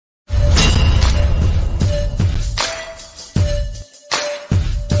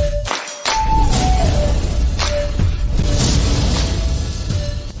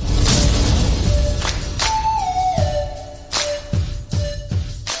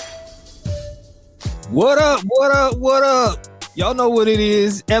What up? What up? What up? Y'all know what it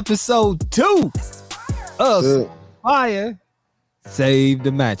is. Episode 2 of Fire Save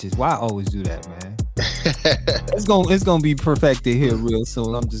the Matches. Why I always do that, man? It's gonna be perfected here real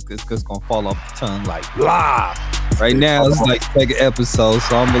soon. It's gonna fall off the tongue like blah. Right now it's like second episode,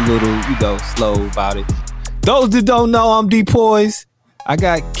 so I'm a little, slow about it. Those that don't know, I'm D-Poise. I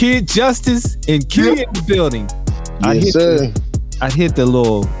got Kid Justice and Kid in the building. I hit the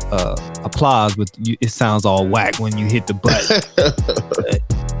little applause, but it sounds all whack when you hit the button.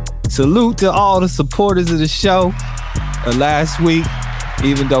 Salute to all the supporters of the show. Last week,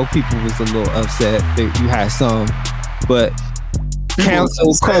 even though people was a little upset that you had some, but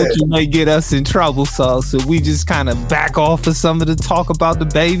cancel culture may get us in trouble. So we just kind of back off of some of the talk about the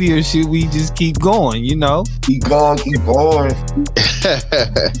baby, or should we just keep going? Keep going.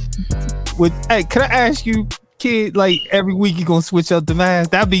 Hey, can I ask you, Kid? Like every week you gonna switch up the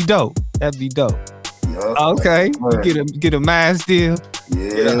mask? That'd be dope. Yep. Okay, get a mask deal.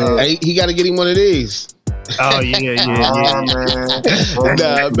 Yeah. Hey, he got to get him one of these. Oh yeah. Man.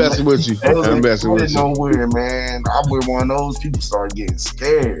 Nah, I'm messing with you. I'm messing with you. Nowhere, man. I wear one of those. People start getting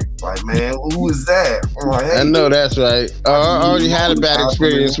scared. Like, man, who is that? I'm like, hey, I know that's right. I already had a bad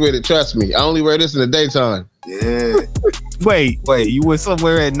experience with it. Trust me. I only wear this in the daytime. Yeah. Wait. You went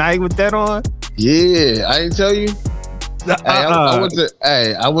somewhere at night with that on? Yeah, I didn't tell you. I went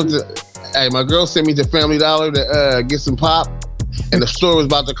to. Hey, my girl sent me to Family Dollar to get some pop, and the store was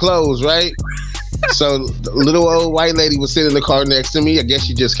about to close, right? So the little old white lady was sitting in the car next to me. I guess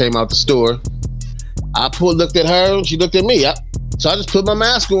she just came out the store. I looked at her, and she looked at me. So I just put my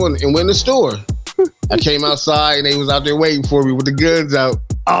mask on and went in the store. I came outside, and they was out there waiting for me with the guns out.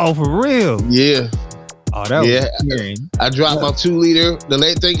 Oh, for real? Yeah. Oh, that was scary. I dropped my 2 liter.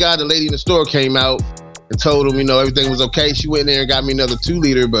 Thank God the lady in the store came out and told them, everything was okay. She went in there and got me another 2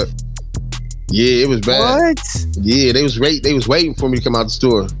 liter, but yeah, it was bad. What? Yeah, they was waiting for me to come out the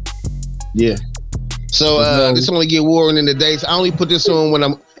store. Yeah. So this only get worn in the days. I only put this on when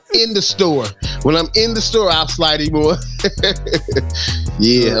I'm in the store. When I'm in the store, I'll slide anymore.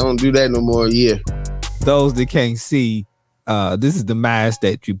 Yeah, I don't do that no more. Yeah. Those that can't see, this is the mask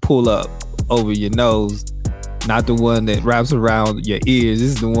that you pull up over your nose, not the one that wraps around your ears.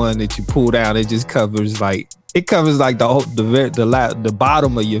 This is the one that you pull down. It just covers like the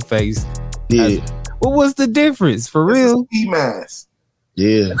bottom of your face. Yeah. What was the difference for real? Ski mask.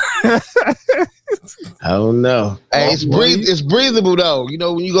 Yeah. I don't know. Hey, it's breathable though.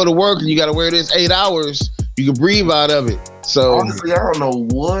 When you go to work and you got to wear this 8 hours, you can breathe out of it. So honestly, I don't know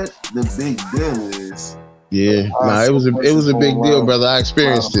what the big deal is. Yeah. It was a big deal, brother. I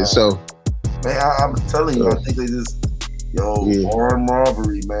experienced it. So. Man, I'm telling you, I think they just, armed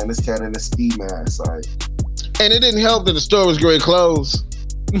robbery, man. This cat in a ski mask, like. And it didn't help that the store was going to close.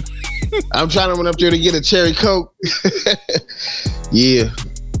 I'm trying to run up there to get a cherry Coke. Yeah.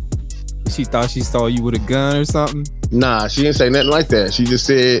 She thought she saw you with a gun or something? Nah, she didn't say nothing like that. She just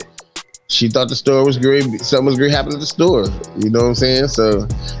said she thought the store was great. Something was great happened at the store. You know what I'm saying? So,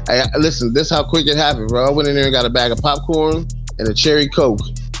 listen, this is how quick it happened, bro. I went in there and got a bag of popcorn and a cherry Coke.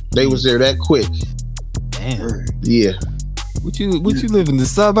 They was there that quick. Damn. Yeah. What you live in the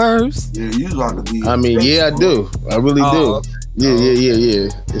suburbs? Yeah, you like to be. I mean, yeah, I do. I really do. Okay. Yeah.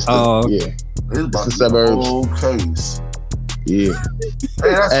 It's the suburbs. Whole case. Yeah.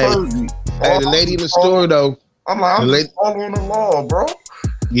 Hey, that's crazy. Hey, the lady in the store though. I'm just following the law, bro.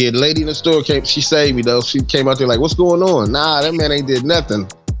 Yeah, the lady in the store she saved me though. She came out there like, "What's going on?" Nah, that man ain't did nothing.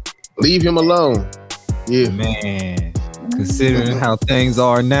 Leave him alone. Yeah. Man. Considering how things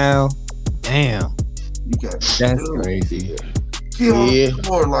are now, damn, that's crazy. Yeah,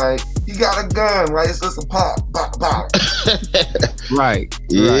 like he got a gun, like it's just a pop. Right.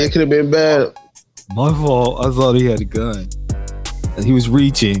 Yeah, it could have been bad. My fault. I thought he had a gun. He was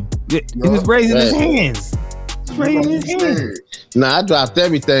reaching. He was raising his hands. Nah, I dropped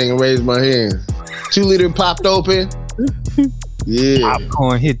everything and raised my hands. 2 liter popped open. Yeah.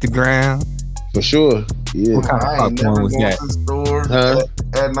 Popcorn hit the ground. For sure. Yeah. What kind of popcorn was that? To the store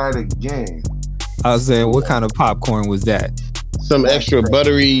at night again. I was saying, what kind of popcorn was that? Some extra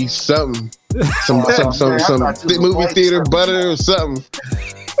buttery something. Some movie theater butter or something.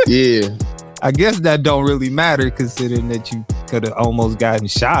 Yeah. I guess that don't really matter considering that you could have almost gotten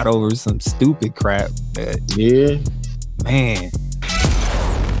shot over some stupid crap. Yeah. Man.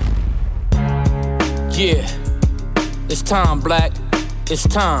 Yeah. It's time, Black. It's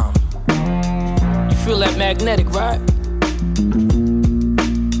time. You feel that magnetic, right?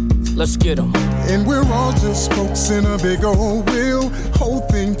 Let's get 'em. And we're all just spokes in a big old wheel. Whole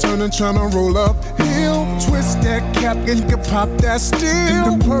thing turning, trying to roll uphill. Twist that cap and you can pop that still.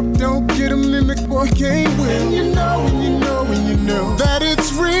 The perp don't get him, then the boy can't win. And you know that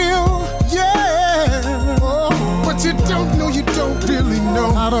it's real, yeah. But you don't really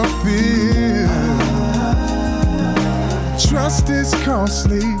know how to feel. Trust is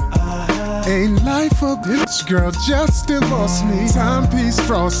costly. Ain't life a bitch, girl, just divorce me. Timepiece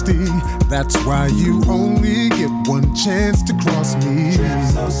frosty, that's why you only get one chance to cross me.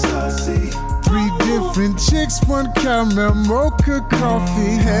 So saucy. 3 different chicks, 1 caramel mocha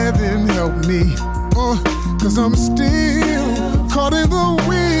coffee. Heaven help me, cause I'm still caught in the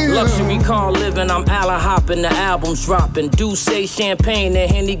wheel. Luxury car living, I'm Allen hopping, the album's dropping. Douce champagne and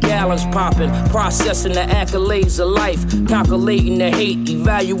Henny gallons popping. Processing the accolades of life, calculating the hate,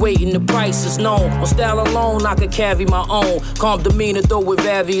 evaluating the prices known. On style alone, I could carry my own. Calm demeanor, though with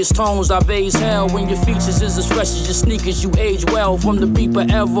various tones. I raise hell when your features is as fresh as your sneakers. You age well from the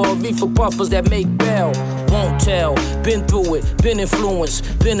beeper ever. Reefer puffers that make bail. Won't tell, been through it, been influenced,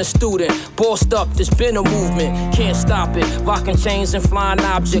 been a student. Bossed up, there's been a movement, can't stop it. Rocking chains and flying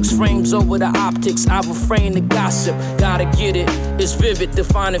objects, frames over the optics. I refrain the gossip, gotta get it. It's vivid,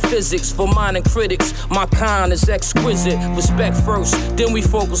 defining physics for minor critics. My kind is exquisite, respect first, then we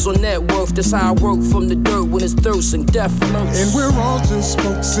focus on net worth. That's how I work from the dirt when it's thirst and death floats. And we're all just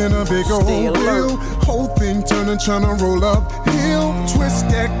spokes in a big old wheel. Whole thing turning, tryna roll up hill. Twist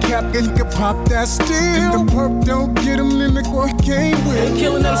that cap and you can pop that still. The perp don't get him, then the boy can't win. They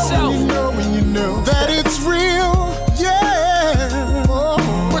killing themselves. You know that it's real, yeah.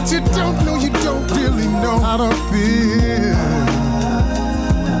 But you don't really know how to feel.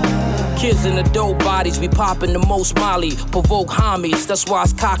 Kids in the dope bodies, we poppin' the most molly. Provoke homies, that's why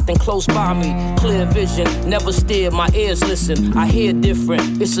it's cocked and close by me. Clear vision, never steer, my ears listen. I hear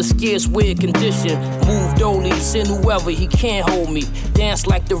different, it's a scarce, weird condition. Move dolly, send whoever, he can't hold me. Dance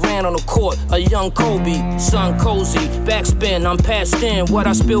like Durant on the court, a young Kobe. Sun cozy, backspin, I'm passed in. What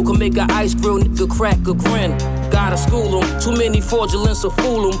I spill can make an ice grill nigga crack a grin. Gotta school him, too many fraudulents to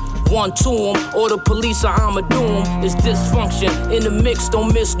fool him. One to him, or the police or I'ma do him. It's dysfunction, in the mix,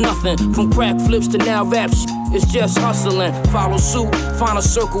 don't miss nothing. From crack flips to now rap shit, it's just hustling. Follow suit, find a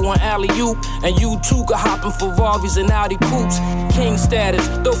circle on alley-oop. And you too could hop in Ferraris and Audi coupes. King status,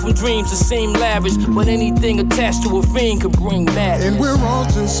 though from dreams it seem lavish. But anything attached to a fiend could bring madness. And we're all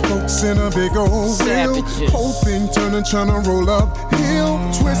just spokes in a big old wheel. Whole thing turning, tryna roll up hill.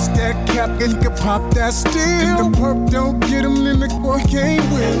 Twist that cap and you can pop that still. The perp don't get him, then the boy can't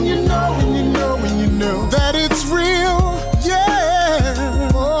win. You know that it's real, yeah.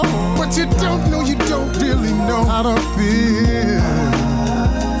 But you don't really know how to feel.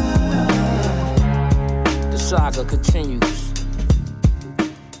 The saga continues.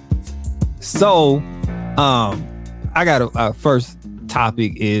 So, I got a first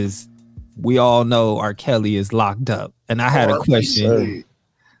topic is we all know R. Kelly is locked up, and I had a question.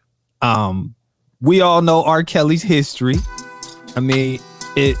 We all know R. Kelly's history. I mean,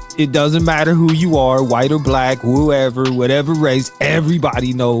 it doesn't matter who you are, white or black, whoever, whatever race,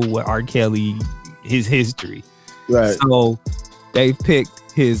 everybody know what R. Kelly, his history. Right. So they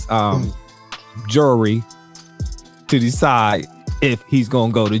picked his jury to decide if he's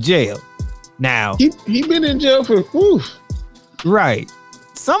gonna go to jail. Now he been in jail for right.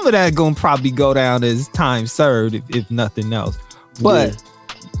 Some of that gonna probably go down as time served if nothing else. But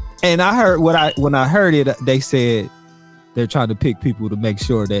and I heard when I heard it, they said they're trying to pick people to make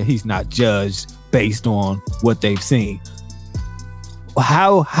sure that he's not judged based on what they've seen.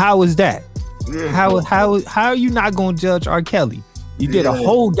 How is that? How are you not gonna judge R. Kelly? You did a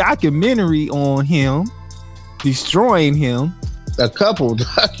whole documentary on him, destroying him. A couple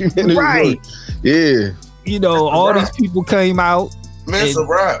documentaries, right? Yeah. You know, all these people came out. Man, it's a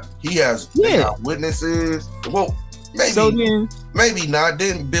rap. He got witnesses. Well, maybe not.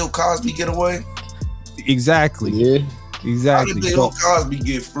 Didn't Bill Cosby get away? Exactly. Yeah. Exactly. How did Bill Cosby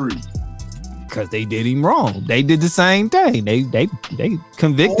get free? Because they did him wrong. They did the same thing. They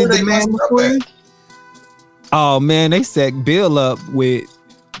convicted the man before him. Oh man, they set Bill up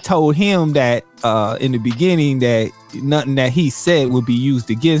told him that in the beginning that nothing that he said would be used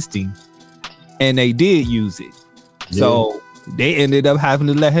against him, and they did use it. Yeah. So they ended up having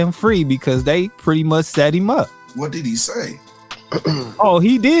to let him free because they pretty much set him up. What did he say? Oh,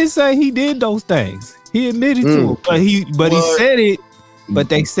 he did say he did those things. He admitted to it, but he said it. But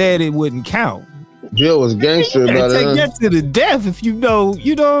they said it wouldn't count. Bill was gangster about it. Take that to the death if you know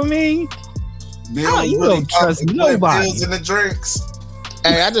what I mean. Bill, you don't trust nobody. Bills and the drinks.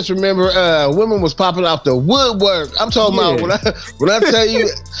 Hey, I just remember women was popping out the woodwork. I'm talking about when I tell you,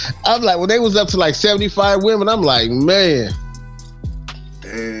 I'm like when they was up to like 75 women. I'm like, man.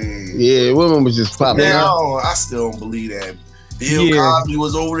 Dang. Yeah, women was just popping out. I still don't believe that. Bill Cosby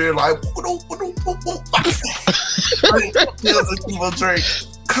was over there like,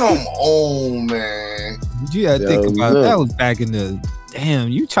 come on, man. You gotta think about that was back in the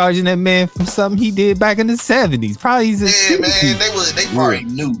you charging that man from something he did back in the 70s. Probably man, they probably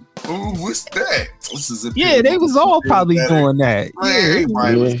knew. Ooh, what's that? They was all probably doing that.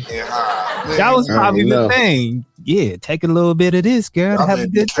 That was probably the thing. Yeah, take a little bit of this, girl, to have a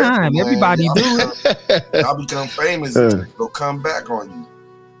good time. Everybody do it. I'll become famous and they'll come back on you.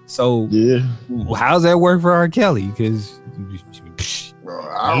 So, how's that work for R. Kelly? Because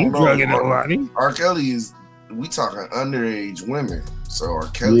I don't know. R. Kelly we talking underage women. So R.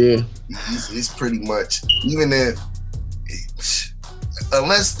 Kelly, he's pretty much, even if,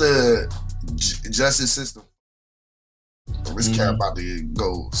 unless the justice system, this cat about to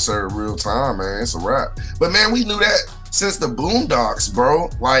go serve real time, man. It's a wrap. But man, we knew that since the Boondocks, bro.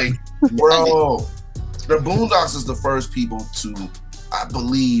 Like, bro, the Boondocks is the first people to, I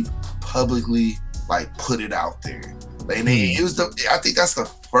believe, publicly like put it out there. And it was I think that's the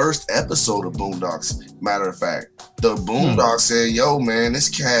first episode of Boondocks. Matter of fact, the Boondocks said, "Yo, man, this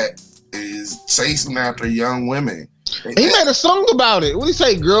cat is chasing after young women." He made a song about it. What do you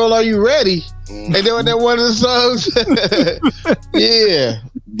say, "Girl, are you ready?" And then that one of the songs. Yeah,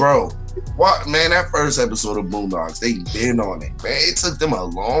 bro. What, man? That first episode of Boondocks, they been on it, man. It took them a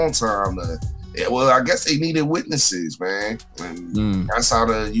long time to. Well, I guess they needed witnesses, man. And that's how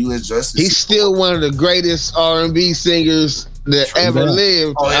the U.S. Justice. He's still one of the greatest R&B singers that ever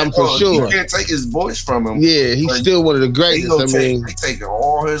lived. I'm for sure. You can't take his voice from him. Yeah, he's still one of the greatest. They taking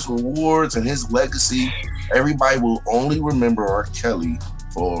all his rewards and his legacy. Everybody will only remember R. Kelly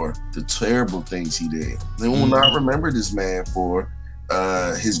for the terrible things he did. They will not remember this man for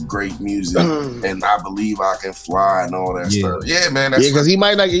his great music and I Believe I Can Fly and all that stuff. Yeah, man. Because he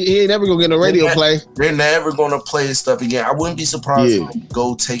ain't never gonna get a radio play. They're never gonna play his stuff again. I wouldn't be surprised if he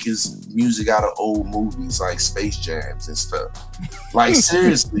go take his music out of old movies like Space Jams and stuff. Like,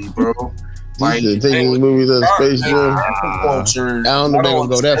 seriously, bro. Like, taking movies out of Space Jam. Culture, I don't know if they're gonna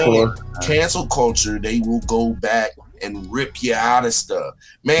go that far. Cancel culture, they will go back and rip you out of stuff.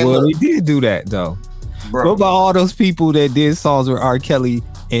 Man, well, they did do that though. Bro. What about all those people that did songs with R. Kelly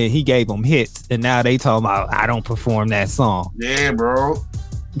and he gave them hits and now they talking about I don't perform that song? Yeah, bro.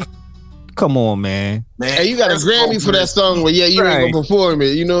 Come on, man. Hey, you got a Grammy for that song, but you ain't gonna perform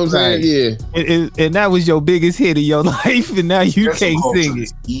it. You know what I'm saying? Yeah. And that was your biggest hit of your life, and now you can't sing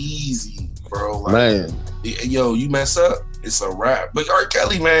it. Easy, bro. Like, man. Yo, you mess up, it's a wrap. But R.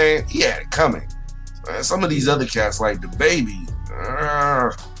 Kelly, man, he had it coming. Some of these other cats, like the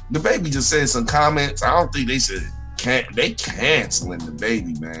baby just said some comments. I don't think they canceling the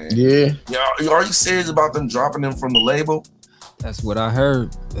baby, man. Yeah. Are you serious about them dropping him from the label? That's what I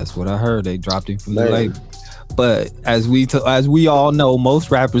heard. They dropped him from the label. But as we all know, most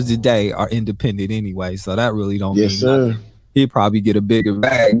rappers today are independent anyway, so that really don't mean nothing. He'd probably get a bigger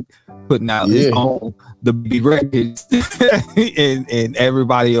bag putting out his own the big records, and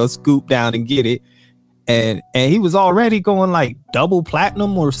everybody else scoop down and get it. And he was already going like double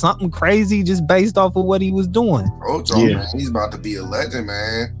platinum or something crazy just based off of what he was doing. Man, he's about to be a legend,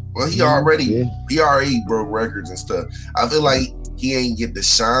 man. Well, he already broke records and stuff. I feel like he ain't get to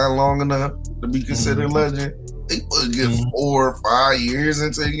shine long enough to be considered a legend. He put get 4 or 5 years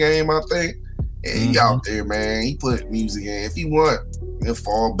into the game, I think. And he out there, man. He put music in. If he want, he'll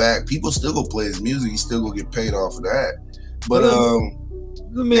fall back. People still go play his music. He still gonna get paid off of that. But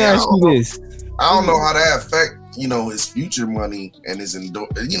let me ask you this. I don't know how that affect, his future money and his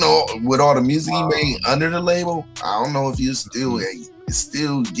with all the music he made under the label. I don't know if you still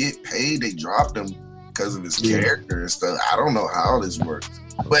get paid. They dropped him because of his character and stuff. I don't know how this works.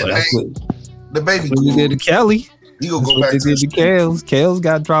 But the baby cool. Did to Kelly. He gonna go back to Kales. Kales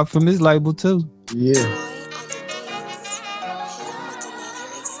got dropped from his label too. Yeah.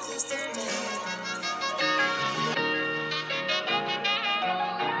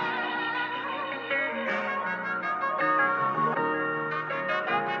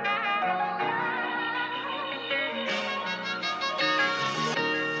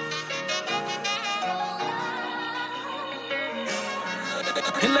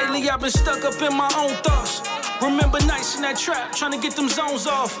 And lately I've been stuck up in my own thoughts. Remember nights in that trap, trying to get them zones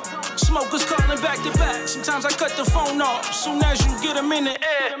off. Smokers calling back to back. Sometimes I cut the phone off. Soon as you get them in the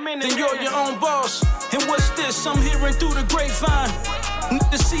air, then you're your own boss. And what's this? I'm hearing through the grapevine.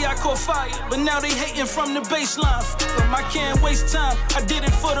 Niggas see I caught fire, but now they hating from the baseline. I can't waste time. I did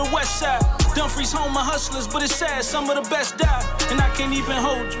it for the west side. Dumfries home of hustlers, but it's sad, some of the best die. And I can't even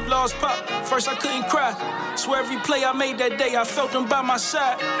hold you, lost pop. First I couldn't cry. Swear every play I made that day, I felt them by my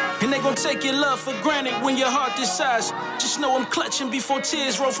side. And they gon' take your love for granted when your heart decides. Just know I'm clutching before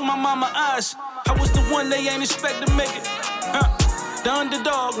tears roll from my mama's eyes. I was the one they ain't expect to make it. The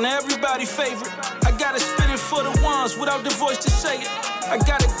underdog, now everybody favorite. I gotta spit it for the ones without the voice to say it. I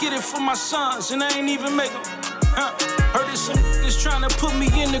gotta get it for my sons, and I ain't even make them. Heard it some niggas trying to put me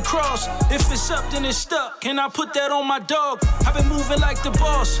in the cross. If it's up, then it's stuck, and I put that on my dog. I've been moving like the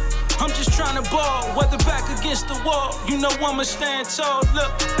boss. I'm just trying to ball, weather back against the wall. You know I'ma stand tall.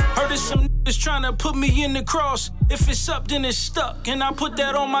 Look, heard it some niggas trying to put me in the cross. If it's up, then it's stuck, and I put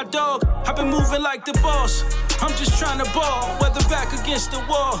that on my dog. I've been moving like the boss. I'm just trying to ball, weather back against the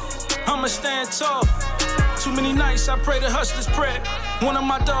wall. I'ma stand tall. Too many nights I pray the hustler's prayer. One of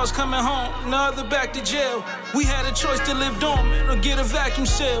my dogs coming home, the other back to jail. We had a choice to live dormant or get a vacuum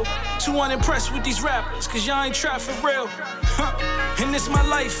seal. Too unimpressed with these rappers, cause y'all ain't trap for real. And it's my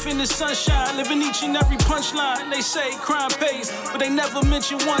life in the sunshine, living each and every punchline. They say crime pays, but they never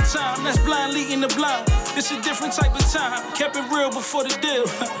mention one time. That's blind leading the blind. It's a different type of time. Kept it real before the deal.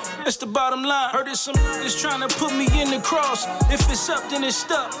 That's the bottom line. Heard it some niggas trying to put me in the cross. If it's up, then it's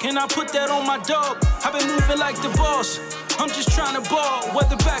stuck. And I put that on my dog. I've been moving like the boss. I'm just trying to ball,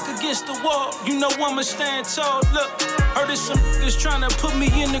 weather back against the wall. You know I'ma stand tall. Look, heard it some niggas trying to put me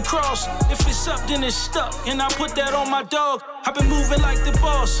in the cross. If it's up, then it's stuck. And I put that on my dog. I've been moving like the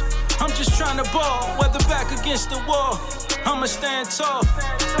boss. I'm just trying to ball, weather back against the wall. I'ma stand tall.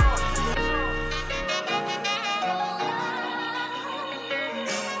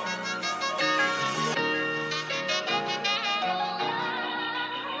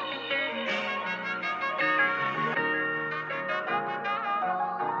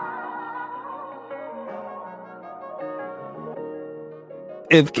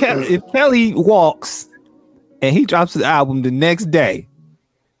 If Kelly walks and he drops his album the next day,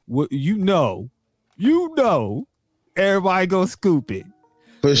 you know, everybody gonna scoop it.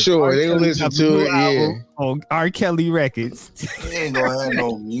 For sure, they gonna listen to it. Yeah, on R. Kelly Records. He ain't gonna have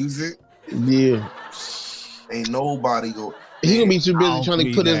no music. Yeah, ain't nobody go. He gonna be too busy trying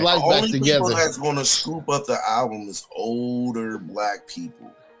to put his life back together. The only people that's gonna scoop up the album is older black people,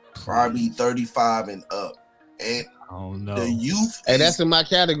 probably 35 and up, and the youth. And that's in my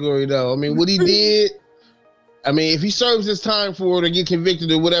category, though. I mean, what he did. I mean, if he serves his time for it or get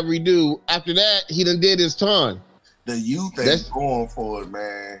convicted or whatever he do, after that, he done did his time. The youth ain't going for it,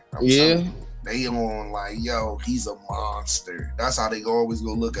 man. Yeah. They on like, yo, he's a monster. That's how they always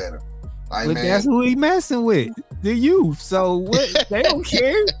go look at him. Like, but man, that's who he messing with, the youth. So what? They don't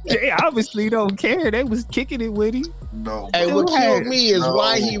care. They obviously don't care. They was kicking it with him. No. And what killed me is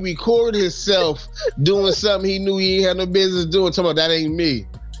why he recorded himself doing something he knew he ain't had no business doing. Talking about that ain't me.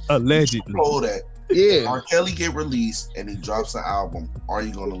 Allegedly. Hold that. Yeah. R. Kelly get released and he drops an album. Are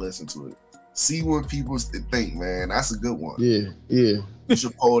you gonna listen to it? See what people think, man. That's a good one. Yeah, yeah. You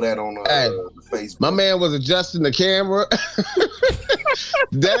should poll that on Facebook. My man was adjusting the camera.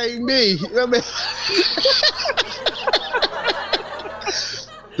 That ain't me.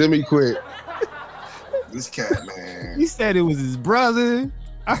 Let me quit. This cat, man. He said it was his brother.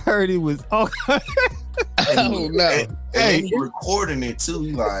 I heard it was. Oh no! And he recording it too.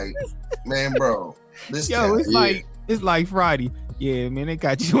 He like, man, bro. This yo, it's like Friday. Yeah, man, they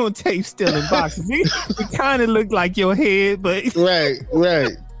got you on tape still in boxes. It kind of looked like your head, but right.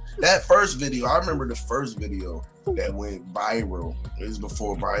 That first video, I remember the first video that went viral. It was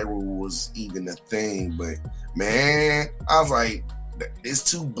before viral was even a thing, but man, I was like, it's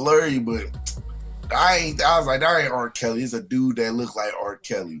too blurry, but I was like, that ain't R. Kelly. It's a dude that looked like R.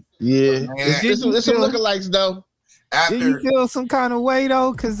 Kelly. Yeah, it's some lookalikes though. Did you feel some kind of way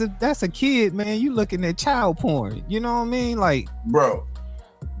though? Because if that's a kid, man, you looking at child porn. You know what I mean? Like, bro,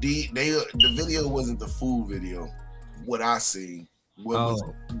 the video wasn't the full video. What I see, was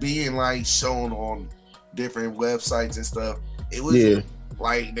being like shown on different websites and stuff. It was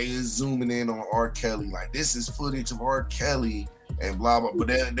like they was zooming in on R. Kelly. Like, this is footage of R. Kelly and blah blah. But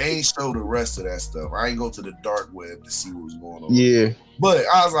they ain't show the rest of that stuff. I ain't go to the dark web to see what was going on. Yeah, but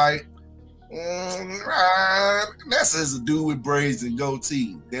I was like. That's as a dude with braids and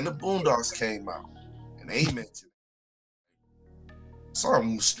goatee. Then the Boondocks came out and they mentioned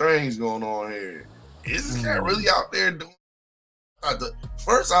something strange going on here. Is this cat really out there doing?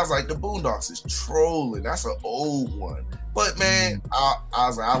 First, I was like, the Boondocks is trolling. That's an old one. But man, I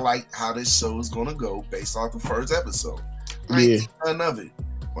was like, I like how this show is gonna go based off the first episode. I ain't none of it.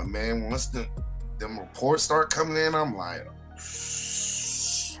 But man, once them reports start coming in, I'm like.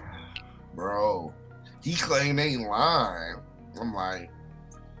 Bro, he claimed they ain't lying. I'm like,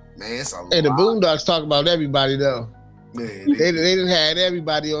 Man, it's a lot. Hey, the Boondocks talk about everybody though. Man, They didn't have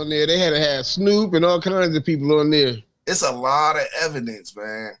everybody on there. They had to have Snoop and all kinds of people on there. it's a lot of evidence,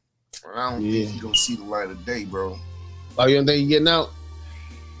 man. I don't think he's gonna see the light of day, bro. Oh, you don't think he getting out?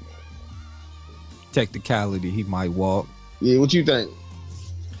 Technicality, he might walk. Yeah, what you think?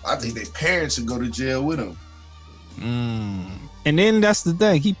 I think their parents should go to jail with him. And then that's the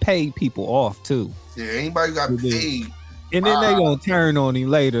thing. He paid people off too. Yeah, anybody got paid. And then they gonna turn on him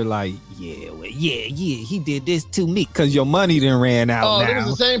later, like, yeah, he did this to me because your money done ran out. Oh, now.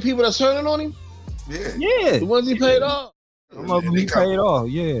 those the same people that's turning on him? Yeah, The ones he paid off? Some of them he paid off,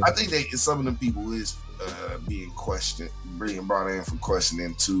 yeah. I think some of them people is being questioned, being brought in for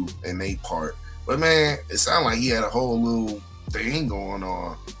questioning too, in they part. But man, it sounded like he had a whole little thing going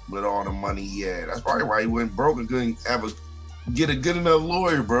on with all the money he had. That's probably why he went broke and couldn't get a good enough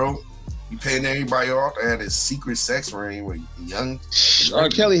lawyer, bro. He paying everybody off to have his secret sex ring with young. R.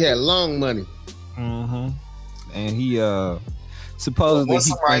 Kelly had long money. Mm-hmm. And he supposedly Once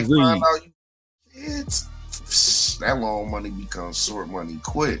he somebody can read. find out that long money becomes short money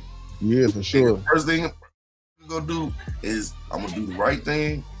quick. Yeah, for sure. The first thing I'm gonna do is I'm gonna do the right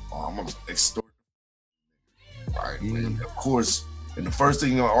thing, or I'm gonna extort. Right, man. Of course. And the first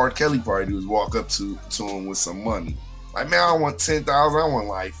thing R. Kelly probably do is walk up to him with some money. Like, man, I want 10,000. I want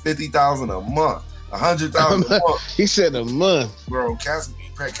like 50,000 a month, 100,000 a month. He said a month, bro.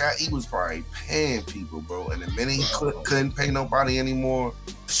 He was probably paying people, bro. And the minute he couldn't pay nobody anymore,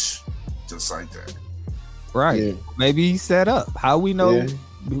 just like that. Right. Yeah. Maybe he set up. How we know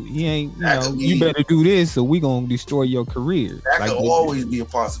he ain't, you better do this or we gonna destroy your career. That could always be a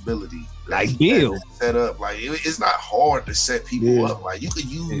possibility. Like Bill. Set up. Like it's not hard to set people up. Like you could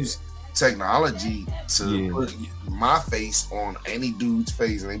use technology to put my face on any dude's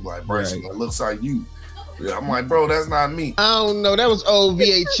face and they be like, Bryson, that looks like you. Yeah, I'm like, bro, that's not me. I don't know. That was old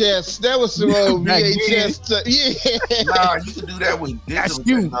VHS. That was some old VHS stuff. Yeah. Nah, you can do that with digital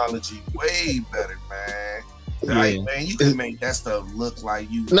technology way better, man. Like, man, you can make that stuff look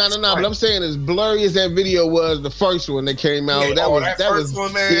like you. No. But I'm saying as blurry as that video was, the first one that came out, that was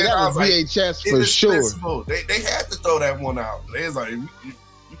VHS for sure. They had to throw that one out. They was like, you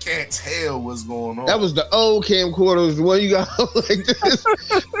can't tell what's going on. That was the old camcorders, the one you got like this.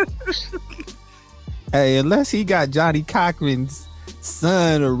 Hey, unless he got Johnny Cochran's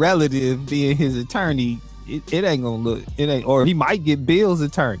son or relative being his attorney, it ain't gonna look. It ain't, or he might get Bill's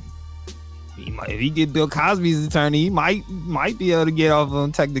attorney. If he get Bill Cosby's attorney, he might be able to get off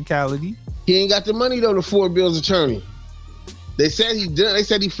on technicality. He ain't got the money though to afford Bill's attorney. They said he did. They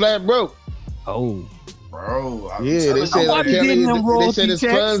said he flat broke. Oh, bro. Yeah, they said they said his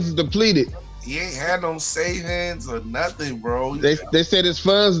funds depleted. He ain't had no savings or nothing, bro. They said his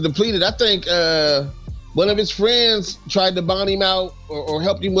funds depleted. I think one of his friends tried to bond him out or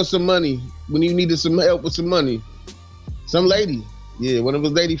helped him with some money when he needed some help with some money. Some lady. Yeah, one of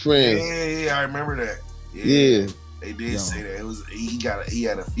his lady friends. Yeah, I remember that. Yeah. They did say that. It was he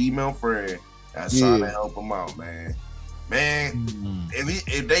had a female friend that's trying to help him out, man.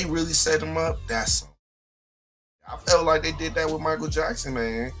 If they really set him up, that's something. I felt like they did that with Michael Jackson,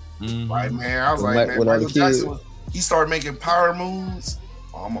 man. Mm-hmm. Like, man, I was like, man, Michael Jackson he started making power moves.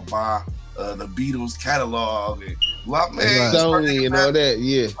 Oh, I'm gonna buy the Beatles catalog and man, Sony and all that.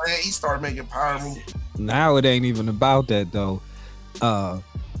 Yeah, man, he started making power moves. Now it ain't even about that though.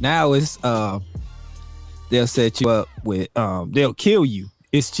 Now it's they'll set you up with they'll kill you.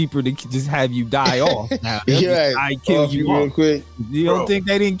 It's cheaper to just have you die off. Now, I kill you real quick. You don't think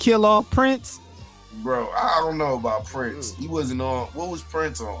they didn't kill off Prince? Bro, I don't know about Prince. He wasn't on. What was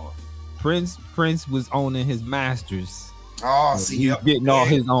Prince on? Prince was owning his masters. Oh, see, he's getting all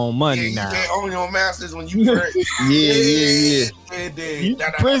his own money now. You can't own your masters when you Prince.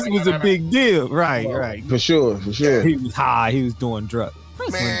 Prince was a big deal, right. For sure. He was high. He was doing drugs.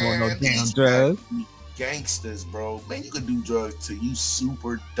 Prince wasn't doing no damn drugs. Gangsters, bro. Man, you could do drugs till you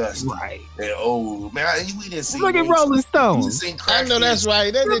super dusty. Right. And old. Man, we didn't see. Look at Rolling Stones. I know that's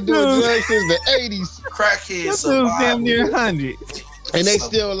right. They've been doing drugs since the 80s. Crackheads. Damn near 100. And they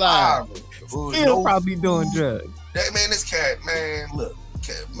still alive. Still probably doing drugs. That man, this cat, man, look,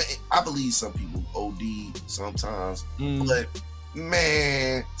 man, I believe some people OD sometimes, but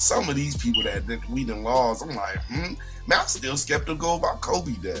man, some of these people that we done lost, I'm like, man, I'm still skeptical about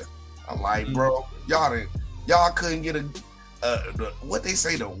Kobe death. I'm like, bro, y'all couldn't get what they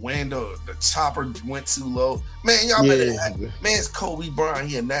say, the window, the chopper went too low. Man, y'all better man, it's Kobe Bryant,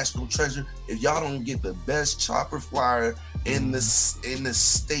 he a national treasure. If y'all don't get the best chopper flyer in the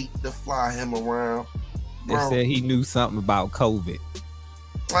state to fly him around, they said he knew something about COVID.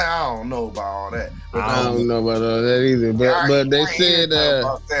 Like, I don't know about all that. I don't know about all that either. But they said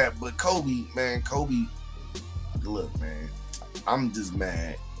about that. But Kobe, look, man, I'm just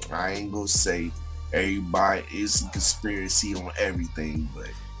mad. I ain't gonna say everybody is a conspiracy on everything, but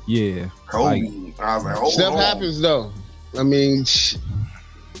yeah, Kobe, I was like, stuff happens though. I mean,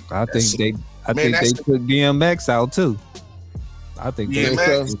 I think they took DMX out too. I think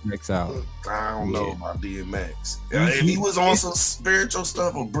DMX out. I don't know about DMX. If he was on some spiritual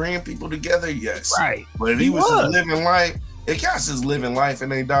stuff or bringing people together, yes. Right. But if he was just living life, if cats just living life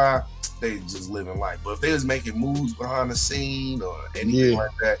and they die, they just living life. But if they was making moves behind the scene or anything like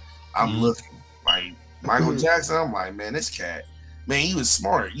that, I'm looking. Like Michael Jackson, I'm like, man, this cat, man, he was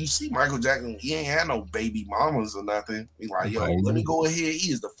smart. You see Michael Jackson, he ain't had no baby mamas or nothing. He's like, yo, let me go ahead.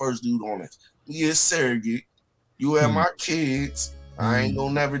 He is the first dude on this. He is surrogate. You have my kids. I ain't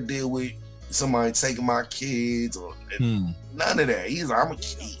gonna never deal with somebody taking my kids or none of that. He's like,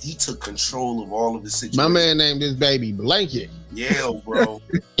 he took control of all of the situation. My man named his baby Blanket. Yeah, bro.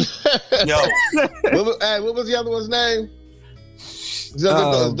 Yo. What was the other one's name? His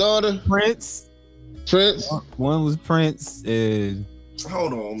daughter? Prince. One was Prince.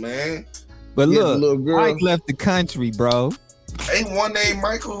 Hold on, man. But look, Mike left the country, bro. Ain't one named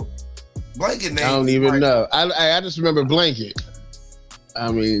Michael? Blanket name. I don't even know. I just remember Blanket.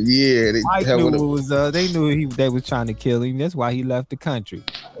 I mean, yeah. They knew they was trying to kill him. That's why he left the country.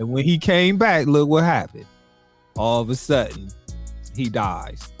 And when he came back, look what happened. All of a sudden, he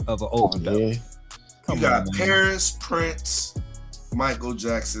dies of an overdose. You got Paris, Prince, Michael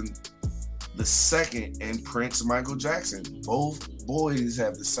Jackson, the second, and Prince Michael Jackson. Both boys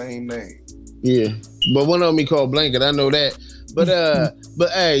have the same name. Yeah, but one of them he called Blanket. I know that. But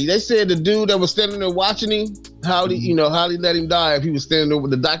hey, they said the dude that was standing there watching him, how he let him die if he was standing there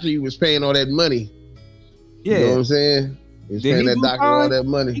with the doctor. He was paying all that money. Yeah, you know what I'm saying? He was paying that doctor all that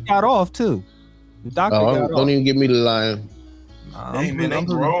money. He got off too. The doctor got off. Don't even get me the line. Hey man, they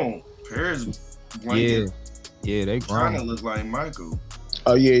grown. Paris Blanket. Yeah, they grown. Trying to look like Michael.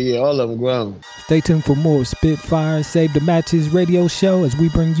 Oh yeah, all of them grown. Stay tuned for more Spitfire Save the Matches radio show as we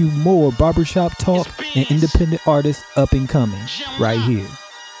bring you more barbershop talk and independent artists up and coming right here.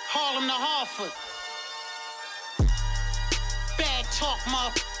 Harlem to Hartford. Bag talk,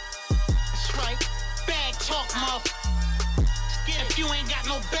 muff. That's right. Bag talk, muff. If you ain't got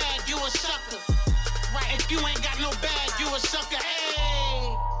no bag, you a sucker. Right. If you ain't got no bag, you a sucker.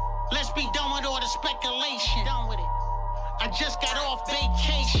 Hey, let's be done with all the speculation. Done with it. I just got off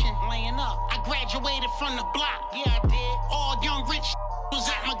vacation, laying up. I graduated from the block, yeah I did. All young rich was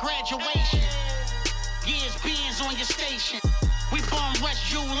at my graduation. Years beings on your station. We bum rush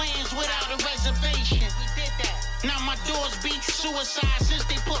Jew lands without a reservation. We did that. Now my doors beat suicide since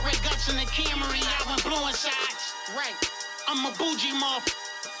they put red guts in the Camry. I went blue inside. Right. I'm a bougie muff.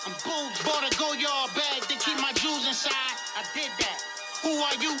 I'm bougie. Bought a Goyard bag to keep my jewels inside. I did that. Who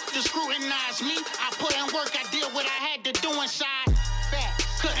are you to scrutinize me? I put in work, I did what I had to do inside. Facts.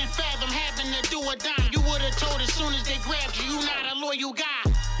 Couldn't fathom having to do a dime. You would've told as soon as they grabbed you, you not a loyal guy.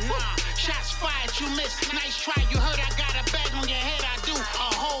 Nah, shots fired, you missed. Nice try, you heard I got a bag on your head, I do a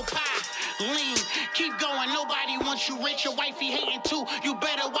whole pie. Lean, keep going, nobody wants you rich. Your wifey hating too, you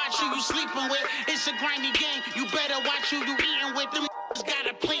better watch who you sleeping with. It's a grimy game, you better watch who you eating with. Them got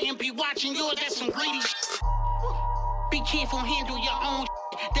a plate and be watching yours, that's some greedy shit. Be careful, handle your own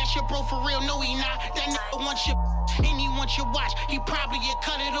shit. That's your bro for real, no he not. That nigga wants your and he wants your watch. He probably get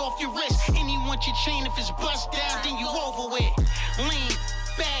cut it off your wrist. And he wants your chain, if it's bust down, then you over with. Lean,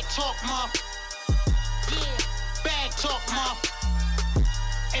 bag talk, muff. Yeah, bag talk, muff.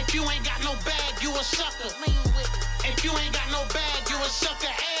 If you ain't got no bag, you a sucker. Lean with it. If you ain't got no bag, you a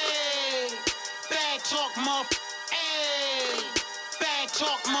sucker. Hey, bag talk, muff. Hey, bag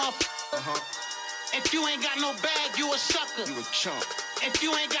talk, muff. If you ain't got no bag, you a sucker. You a chump. If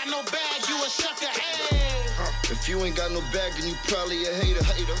you ain't got no bag, you a sucker. Hey. If you ain't got no bag, then you probably a hater.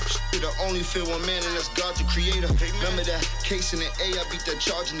 Shit, I only feel one man, and that's God, the creator. Remember that case in the A, I beat that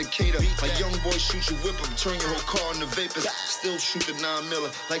charge in Decatur. My young boy shoot your whip up, turn your whole car into vapors. Still shoot the 9mm,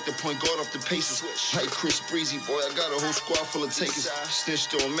 like the point guard off the Pacers. Like Chris Breezy, boy, I got a whole squad full of takers.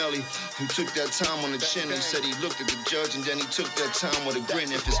 Snitched on Melly, who took that time on the chin. He said he looked at the judge, and then he took that time with a grin.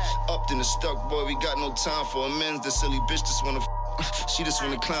 If it's up, then it's stuck, boy, we got no time for amends. The silly bitch just wanna she just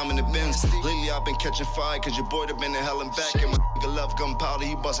wanna climb in the bins. Lately I've been catching fire, cause your boy done been in hell and back. And my nigga love gunpowder,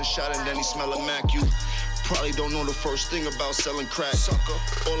 he bust a shot and then he smell a Mac. You probably don't know the first thing about selling crack.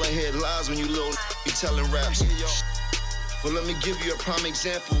 All I hear lies when you little be telling raps. Well, let me give you a prime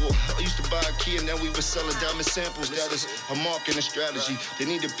example. I used to buy a key and then we were selling diamond samples. That is a marketing strategy. They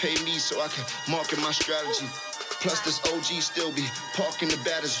need to pay me so I can market my strategy. Plus this OG still be parking the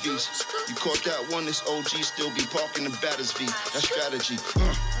baddest V's. You caught that one, this OG still be parking the baddest V. That's strategy.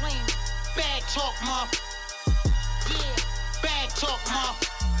 Bag talk, muff. Yeah, bag talk, muff.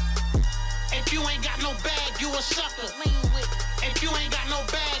 If you ain't got no bag, you a sucker. If you ain't got no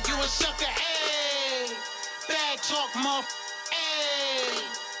bag, you a sucker. Hey, bag talk, muff. Hey,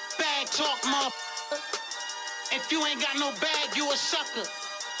 bag talk, muff. If you ain't got no bag, you a sucker.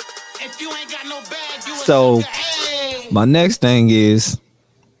 If you ain't got no bag, you a So, sucker. Hey. my next thing is,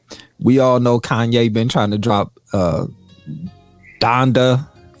 we all know Kanye been trying to drop Donda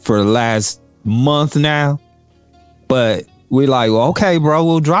for the last month now, but we're like, well, okay, bro,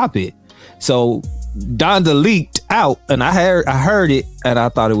 we'll drop it. So Donda leaked out, and I heard it, and I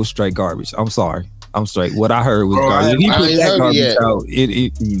thought it was straight garbage. I'm sorry. I'm straight. What I heard was garbage. If he put that garbage out,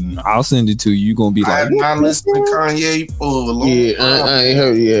 I'll send it to you. You're gonna be like, I have not listened to Kanye for a long time. I ain't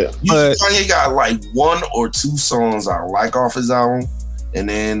heard it yet. But Kanye got like 1 or 2 songs I like off his album, and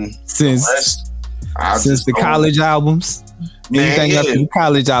then since the college albums, anything up to the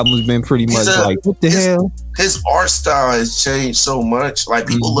college albums been pretty much like, what the hell? His art style has changed so much. Like,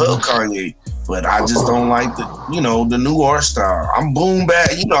 people love Kanye, but I just don't like the new art style. I'm boom bap.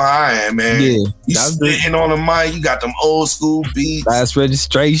 You know how I am, man. Yeah, you spitting on the mic. You got them old school beats. Last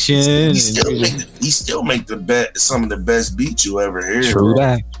Registration. He still make some of the best beats you ever hear. True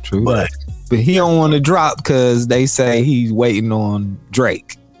that. But he don't want to drop because they say he's waiting on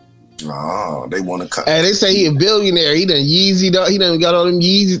Drake. Oh, they want to cut. And they say he a billionaire. He done Yeezy. He done got all them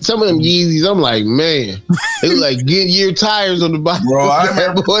Yeezys. Some of them Yeezys, I'm like, man, they look like Goodyear tires on the bottom. Bro, I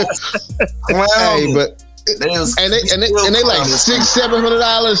remember. Boy. Hey, but they like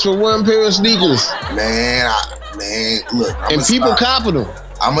 $600-$700 for one pair of sneakers. Man, look. And people copping them.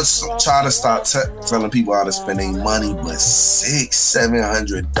 I'm gonna try to stop telling people how to spend their money, but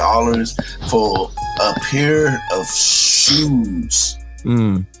 $600-$700 for a pair of shoes.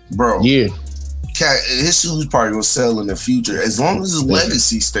 Bro, yeah, his shoes probably gonna sell in the future as long as his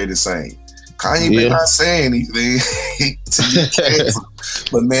legacy stay the same. Kanye may not say anything to get canceled,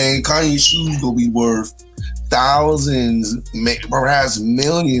 but man, Kanye's shoes gonna be worth thousands, perhaps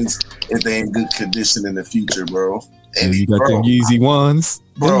millions if they in good condition in the future, bro. And you got them Yeezy ones,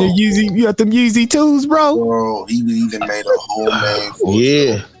 bro. You got them Yeezy twos, bro. Bro, he even made a whole name for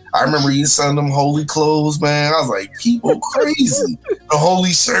it. I remember you selling them holy clothes, man. I was like, people crazy. The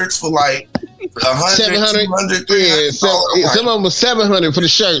holy shirts for like $100, $200, $300. Some of them was $700 for the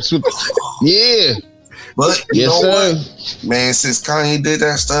shirts. Yeah. But you know what? Man, since Kanye did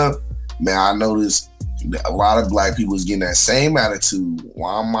that stuff, man, I noticed a lot of black people was getting that same attitude.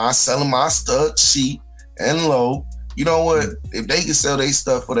 Why am I selling my stuff cheap and low? You know what? If they can sell their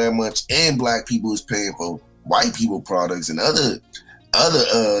stuff for that much and black people is paying for white people products and other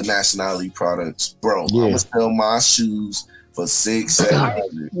nationality products, bro, I'm gonna sell my shoes for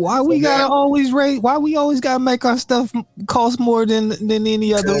 $600-$700. Why we gotta always rate? Why we always gotta make our stuff cost more than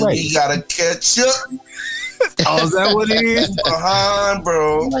any other rate? We gotta catch up. Oh, is that what it is? Behind,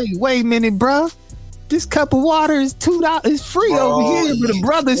 bro. Wait a minute, bro. This cup of water is $2. It's free over here, but the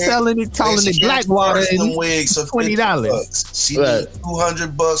brother selling it, calling it black water, and $20. She need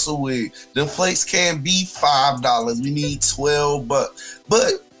 $200 a wig. The plates can't be $5. We need $12.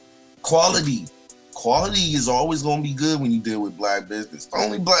 But quality is always gonna be good when you deal with black business. The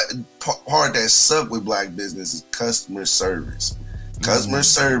only part that suck with black business is customer service. Customer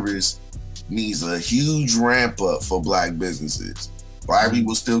service needs a huge ramp up for black businesses. Black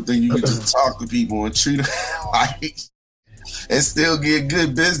people still think you can just talk to people and treat them like and still get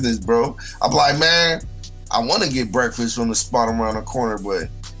good business, bro. I'm like, man, I want to get breakfast from the spot around the corner, but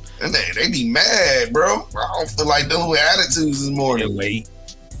they be mad, bro. I don't feel like doing with attitudes this morning.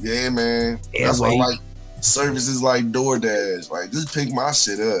 Yeah, man. That's why I like services like DoorDash. Like, just pick my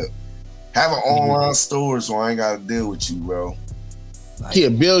shit up. Have an online store so I ain't got to deal with you, bro. He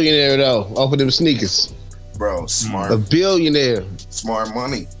a billionaire, though, off of them sneakers. Bro, smart. A billionaire. Smart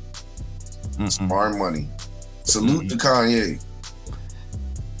money. Smart money. Salute to Kanye.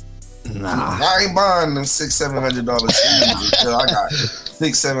 Nah. I ain't buying them $600-$700 shoes until I got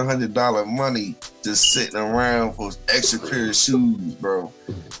 $600-$700 money just sitting around for extra pair of shoes, bro.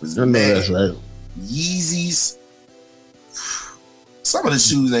 I know that's right. Yeezys. Some of the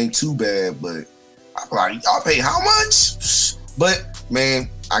shoes ain't too bad, but I'm like, y'all pay how much? But man,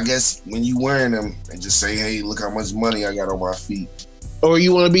 I guess when you wearing them and just say, hey, look how much money I got on my feet. Or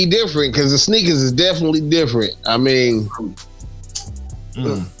you want to be different, because the sneakers is definitely different. I mean,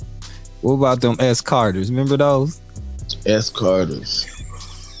 what about them S. Carters? Remember those? S. Carters.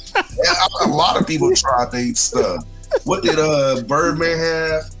 Yeah, a lot of people tried their stuff. What did Birdman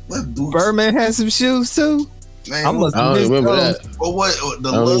have? Birdman had some shoes too? Man, I must I don't remember that. But what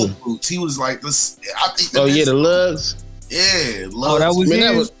the Lug Boots? He was like this. I think. Oh yeah, the Lugs. Yeah, Lugs. Oh, that was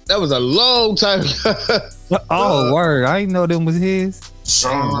his? That was a long time ago. Oh, word. I didn't know them was his.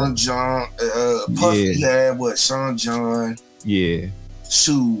 Sean John, Puffy had what? Sean John. Yeah.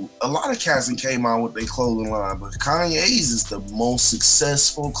 Shoot, a lot of cats that came out with their clothing line, but Kanye's is the most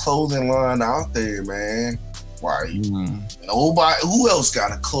successful clothing line out there, man. Why? Nobody. Who else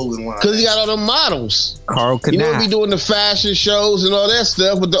got a clothing line? Because he got all the models. Carl Canal. You know, be doing the fashion shows and all that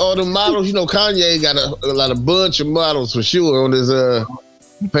stuff with all the models. You know, Kanye got a bunch of models for sure on his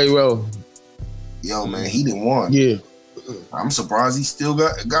payroll. Yo, man, he didn't want. Yeah. I'm surprised he still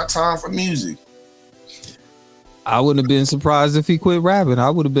got time for music. I wouldn't have been surprised if he quit rapping. I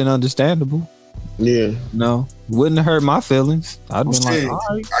would have been understandable. Yeah. No, wouldn't have hurt my feelings. I'd been like, all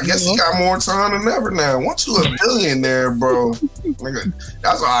right, I guess he got more time than ever now. Once you a billionaire, bro,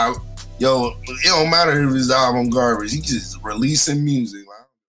 that's why. Yo, it don't matter if his album garbage. He just releasing music.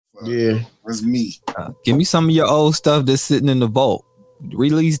 Yeah, that's me. Give me some of your old stuff that's sitting in the vault.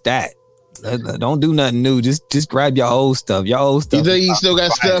 Release that. Don't do nothing new. Just grab your old stuff. Your old stuff. You think he still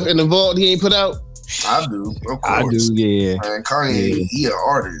got stuff in the vault he ain't put out? I do, of course. I do, yeah. Man, Kanye, he an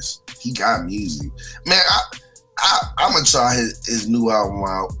artist. He got music. Man, I'm gonna try his new album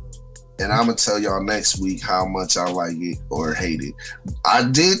out, and I'm gonna tell y'all next week how much I like it or hate it. I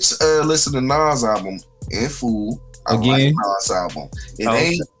did listen to Nas' album in full. I like Nas' album.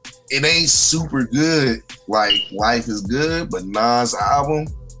 It ain't super good. Like Life is Good, but Nas' album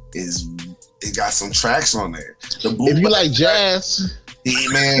it got some tracks on there. If you like jazz,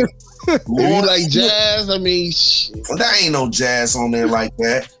 man. If you like jazz, I mean, well, there ain't no jazz on there like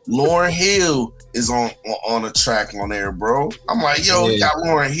that. Lauryn Hill is on a track on there, bro. I'm like, yo, you got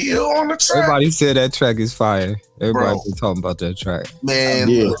Lauryn Hill on the track. Everybody said that track is fire. Everybody been talking about that track. Man,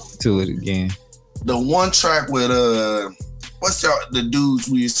 to it again. The one track with what's the dudes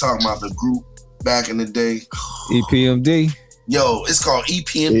we was talking about, the group back in the day? EPMD. Yo, it's called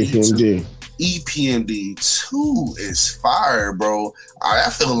EPMD. EPMD 2 is fire, bro. I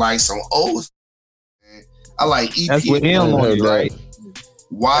feel like some old. Man. I like EPMD. That's with him on it, right?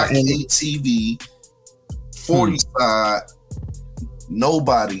 YKTV, 40 Side,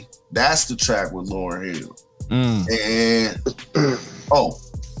 Nobody. That's the track with Lauryn Hill. And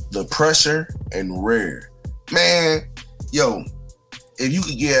The Pressure and Rare. Man, yo, if you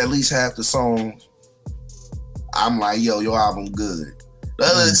could get at least half the songs, I'm like, yo, your album good. The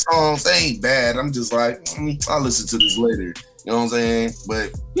other songs, they ain't bad. I'm just like, I'll listen to this later. You know what I'm saying?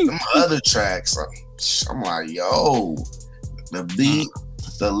 But them other tracks, I'm like, yo, the beat,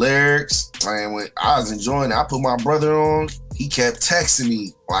 the lyrics, man, when I was enjoying it, I put my brother on, he kept texting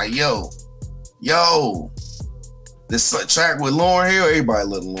me, like, yo, this track with Lauryn Hill, everybody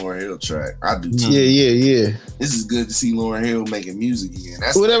love the Lauryn Hill track. I do too. Yeah. This is good to see Lauryn Hill making music again.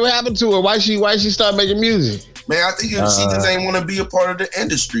 Whatever happened to her? Why she start making music? Man, I think she just ain't want to be a part of the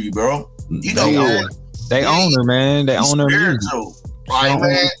industry, bro. You know, they own her, man. They own her music. Like,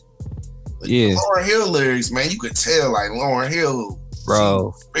 man, yeah. Lauryn Hill lyrics, man, you could tell, like, Lauryn Hill,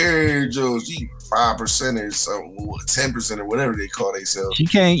 bro, spiritual, she 5% or so, 10% or whatever they call themselves. She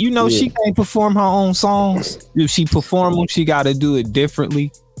can't, she can't perform her own songs. If she perform them, she got to do it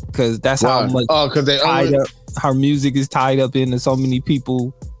differently because that's how much. Because they tied up. Her music is tied up into so many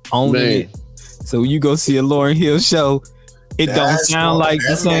people owning it. So you go see a Lauryn Hill show, That's don't sound like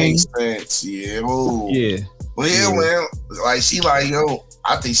the same. Yeah, yeah. But man, like she like, yo,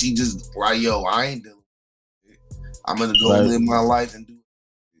 I think she just like, yo, I ain't doing it. I'm gonna go live my life and do it.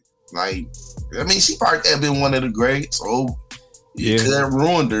 Like, I mean, she probably have been one of the greats. So it could have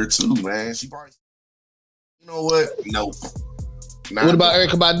ruined her too, man. She probably, you know what? Nope. What about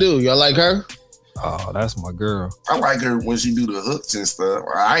Erykah Badu? Y'all like her? Oh, that's my girl. I like her when she do the hooks and stuff.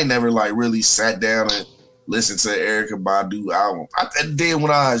 I ain't never like really sat down and listened to Erykah Badu album. I did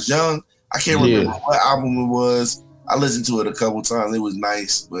when I was young. I can't remember what album it was. I listened to it a couple times. It was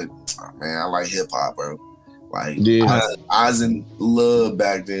nice, but man, I like hip hop, bro. Like I was in love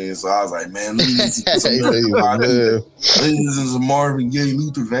back then, so I was like, man, let me listen to some listen to some Marvin Gaye,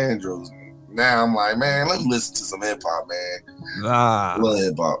 Luther Vandross. Now I'm like, man, let me listen to some hip hop, man. I love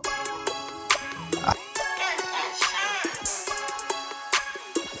hip hop.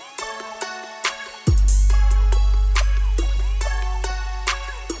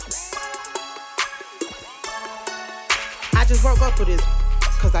 I just woke up for this,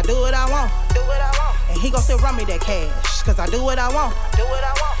 cause I do what I want. And he gon' still run me that cash, cause I do what I want.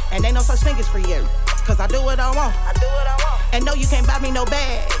 And ain't no such thing as free air, cause I do what I want. And no, you can't buy me no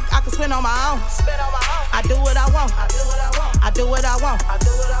bag, I can spend on my own. I do what I want. I do what I want.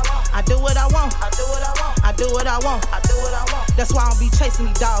 I do what I want. I do what I want. I do what I want. I do what I want. That's why I don't be chasing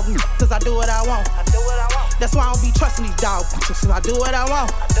these dogs, cause I do what I want. I do what I want. That's why I don't be trusting these dogs, cause I do what I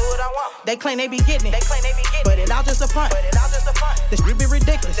want. I do what I want. They claim they be getting it. They claim they be getting it. But it all just a front. But it all just a front. This shit be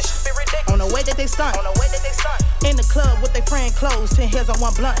ridiculous. This shit be ridiculous. On the way that they stunt. On the way that they stunt. In the club with their friend clothes, 10 heads on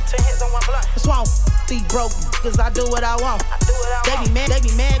one blunt. 10 heads on one blunt. That's why I don't be broke, cause I do what I want. I do what I want. They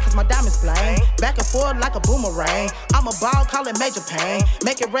be mad cause my diamonds blame. Back and forth like a boomerang. I'm a ball, call it Major Pain.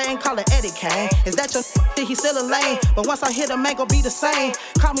 Make it rain, call it Eddie Kane. Is that your shit? He still a lane. But once I hit him, ain't gon' be the same.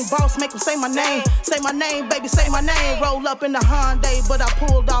 Call me boss, make him say my name. Say my name, baby, say my name. Roll up in the Hyundai, but I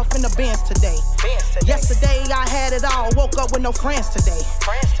pulled off in the Benz today. Yesterday I had it all, woke up with no friends today.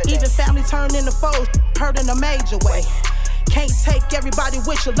 Even family turned into foes, hurt in a major way. Can't take everybody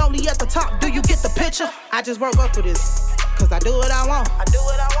with you, lonely at the top, do you get the picture? I just woke up for this, cause I do what I want. I do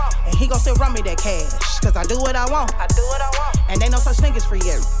what I want. And he gon' still run me that cash, cause I do what I want. I do what I want. And ain't no such thing as free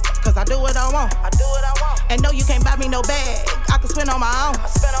air, cause I do what I want. I do what I want. And no, you can't buy me no bag, I can spend on my own. I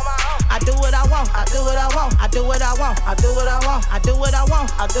spend on my own. I do what I want. I do what I want. I do what I want. I do what I want. I do what I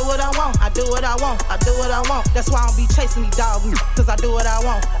want. I do what I want. I do what I want. I do what I want. That's why I don't be chasing these dogs, cause I do what I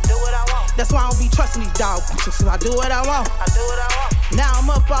want. I do what I want. That's why I don't be trusting these dogs, cause I do what I want. I do what I want. Now I'm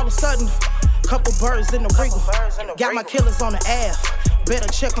up all of a sudden, couple birds in the regal. Got my killers on the ass. Better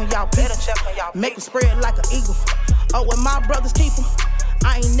check on y'all people. Make them spread like an eagle. Oh, when my brothers keep them,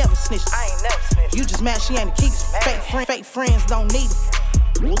 I ain't never snitched. You just mad she ain't a keeper. Fake friends don't need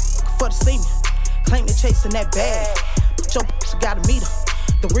them. For the semen, claim they chasing that bag. But your gotta meet her.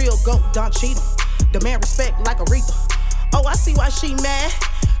 The real goat don't cheat him. Demand respect like Aretha. Oh, I see why she mad.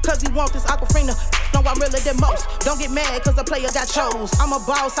 Cause he want this Aquafina. No, I'm realer than most. Don't get mad cause the player got chose. I'm a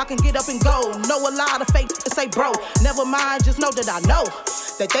boss, I can get up and go. Know a lot of fake to say bro. Never mind, just know that I know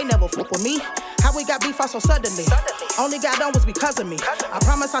that they never fuck with me. How we got beef out so suddenly? Only got on was because of me. I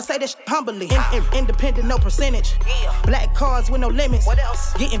promise I say this shit humbly. Independent, no percentage. Black cars with no limits. What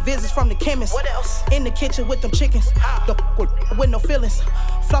else? Getting visits from the chemist. What else? In the kitchen with them chickens. The with no feelings.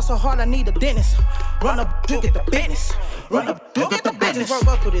 Floss so hard I need a dentist. Run up, you get the business. Run up, you get the business. I just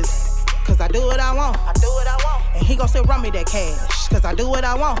work up for this, cause I do what I want. I do what I want. And he gon' still run me that cash, cause I do what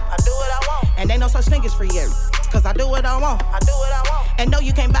I want. I do what I want. And ain't no such thing as free air, cause I do what I want. I do what I want. And no,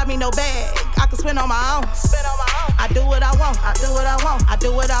 you can't buy me no bag, I can spend on my own. Spend on my own. I do what I want. I do what I want. I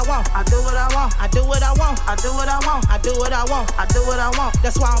do what I want. I do what I want. I do what I want. I do what I want. I do what I want. I do what I want.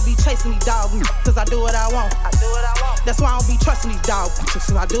 That's why I don't be chasing these dogs, cause I do what I want. I do what I want. That's why I don't be trusting these dogs,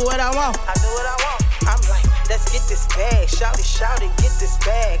 cause I do what I want. I do what I want. I'm like, let's get this bag. Shout it, get this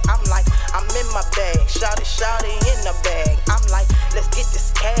bag. I'm like, I'm in my bag. Shout it, in the bag. I'm like, let's get this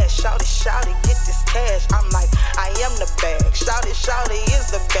cash. Shout it, get this cash. I'm like, I am the bag. Shout it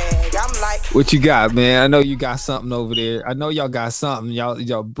is the bag. I'm like, what you got, man? I know you got something over there. I know y'all got something.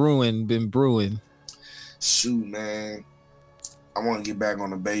 Y'all been brewing. Shoot, man. I want to get back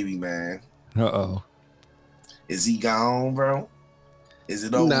on the baby, man. Uh-oh. Is he gone, bro? Is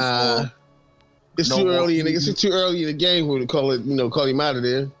it over? Nah. It's too early in the game for to call him out of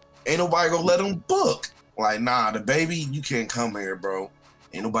there. Ain't nobody gonna let him book. Like, nah, the baby, you can't come here, bro.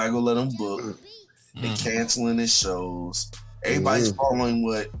 Ain't nobody gonna let him book. They canceling his shows. Everybody's following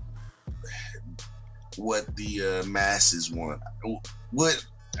what the masses want. What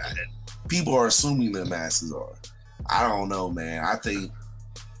people are assuming the masses are. I don't know, man. I think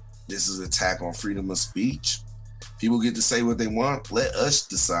this is an attack on freedom of speech. People get to say what they want. Let us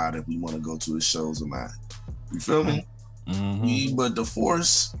decide if we want to go to his shows or not. You feel me? Mm-hmm. But to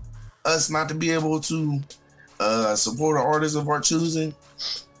force us not to be able to support an artist of our choosing,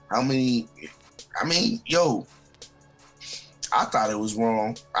 I thought it was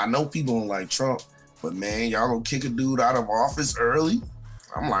wrong. I know people don't like Trump, but man, y'all gonna kick a dude out of office early?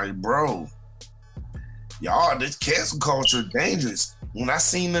 I'm like, bro, y'all, this cancel culture dangerous. When I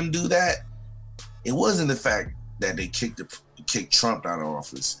seen them do that, it wasn't the fact that they kicked Trump out of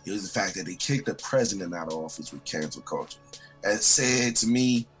office. It was the fact that they kicked the president out of office with cancel culture. That said to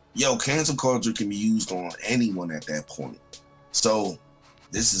me, cancel culture can be used on anyone at that point. So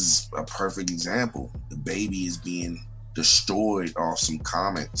this is a perfect example. The baby is being destroyed off some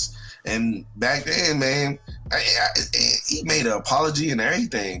comments. And back then, man, he made an apology and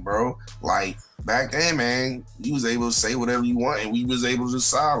everything, bro. Like, back then, man, you was able to say whatever you want, and we was able to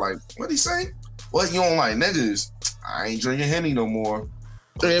decide, like, what'd he say? What, you don't like niggas? I ain't drinking Henny no more.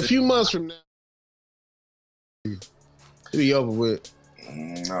 Hey, a few months from now, it'll be over with.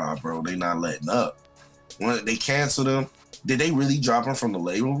 Nah, bro, they not letting up. When they canceled him, did they really drop him from the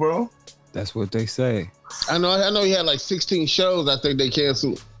label, bro? That's what they say. I know he had like 16 shows I think they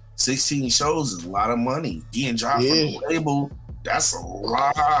canceled. 16 shows is a lot of money. Getting dropped from the label That's a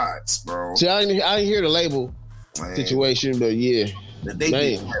lot, bro. See, I didn't hear the label situation, but yeah.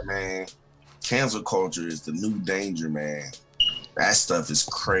 Man. Cancel culture is the new danger, man. That stuff is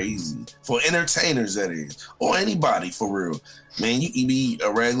crazy. For entertainers, that is. Or anybody, for real. Man, you can be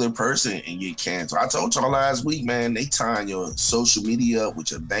a regular person and get canceled. I told y'all last week, man, they tying your social media up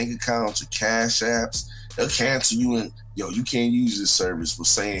with your bank accounts, your cash apps. They'll cancel you and, you can't use this service for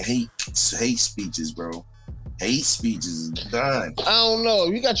saying hate speeches, bro. Hate speeches is done. I don't know.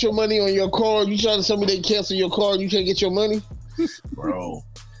 You got your money on your card. You trying to tell me they cancel your card, you can't get your money? Bro.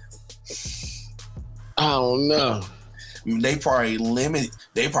 I don't know. They probably limit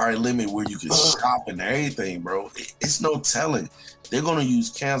where you can shop and everything, bro. It's no telling. They're gonna use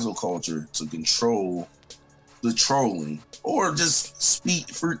cancel culture to control the trolling or just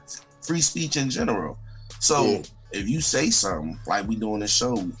free speech in general. So if you say something like we doing this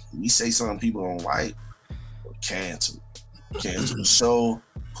show, we say something people don't like, cancel the show,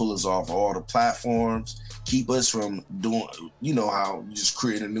 pull us off all the platforms, keep us from doing, how you just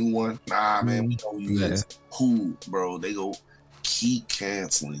create a new one. Nah, man, we know you is cool, bro. They go keep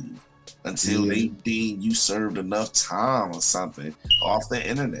canceling you until they deem you served enough time or something off the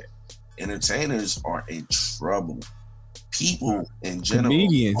internet. Entertainers are in trouble. People in general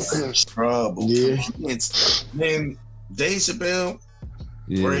are in trouble. Yeah. Man, Dave Chappelle,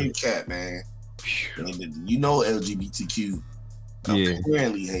 brain cat, man. LGBTQ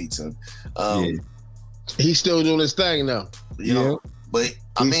apparently hates him. He's still doing his thing now. But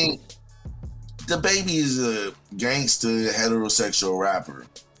I mean, the baby is a gangster heterosexual rapper.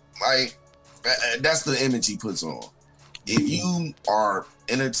 Like, that's the image he puts on. If you are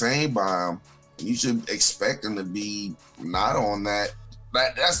entertained by him, you should expect him to be not on that.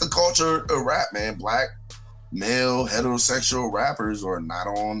 That's the culture of rap, man. Black male heterosexual rappers are not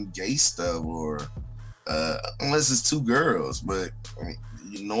on gay stuff, or unless it's two girls. But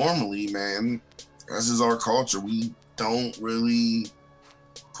normally, man, this is our culture. We don't really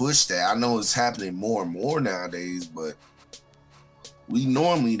push that. I know it's happening more and more nowadays, but we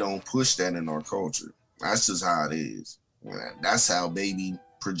normally don't push that in our culture. That's just how it is. That's how baby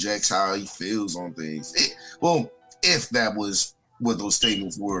projects how he feels on things. If that was what those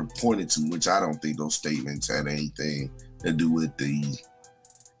statements were pointed to, which I don't think those statements had anything to do with the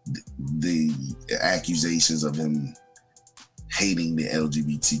accusations of him hating the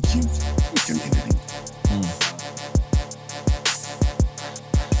LGBTQ community.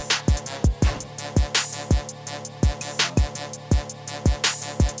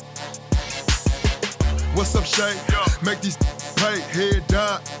 What's up, Shay? Make these pay, head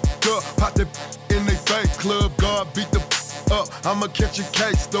down, good, pop that in they face, club guard, beat the up. I'ma catch a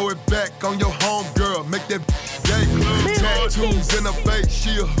case, throw it back on your home girl, make that gay. Tattoos in her face,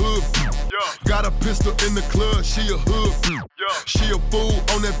 she a hood. Got a pistol in the club, she a hood. She a fool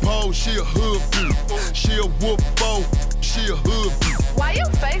on that pole, she a hood. She a whoop foe, she a hood. Why your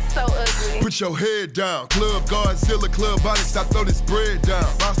face so ugly? Put your head down, club Godzilla, club body, stop, throw this bread down.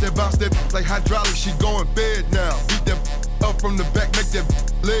 Bounce that like hydraulics, she going bed now. Beat that up from the back, make that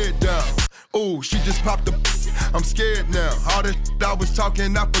lay down. Ooh, she just popped the. I'm scared now. All that I was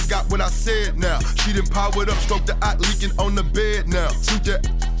talking, I forgot what I said now. She done powered up, stroke the eye leaking on the bed now. Shoot that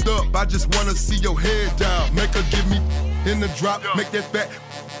up, I just wanna see your head down. Make her give me in the drop, make that fat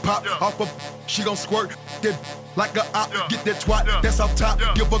pop off of. She gon' squirt that like a op. Get that twat, that's off top.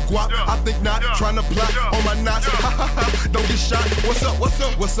 Give a guap, I think not. Tryna plot on my knots. Don't get shot. What's up?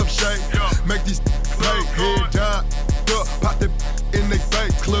 What's up, Shay? Make these play, head down. Pop that in they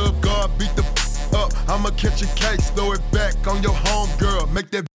face, club guard, beat the up. I'ma catch a case, throw it back on your home girl, make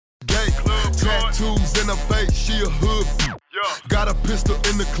that gay. Tattoos in her face, she a hood. Got a pistol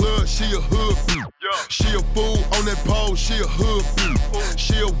in the club, she a hood. She a fool on that pole, she a hood.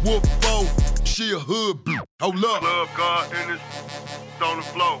 She a whoop foe, she a hood. Hold up. Club guard in this on the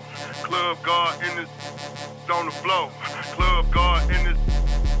floor. Club guard in this on the floor. Club guard in this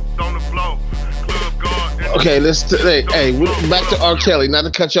on the floor. Okay, back to R. Kelly. Not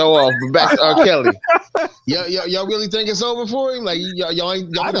to cut y'all off, but back to R. Kelly. Y'all really think it's over for him? Like y'all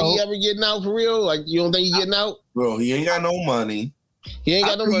think he ever getting out for real? Like you don't think he getting out? Bro, he ain't got no money. He ain't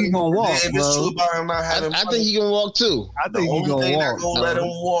got no money. He gonna walk, if it's true about him not having money, I think he gonna walk too. I think the he only thing walk. that gonna let him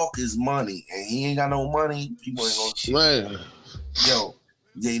walk is money, and he ain't got no money. People ain't gonna. Man. Yo,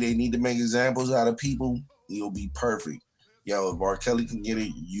 they need to make examples out of people. He'll be perfect. Yo, if R. Kelly can get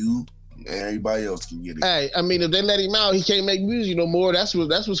it, you. And everybody else can get it. Hey, I mean, if they let him out, he can't make music no more. That's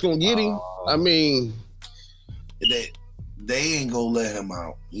what's gonna get him. I mean, they ain't gonna let him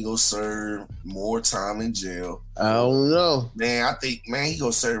out. He gonna serve more time in jail. I don't know. Man, I think, he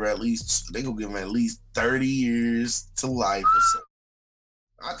gonna serve they gonna give him at least 30 years to life or something.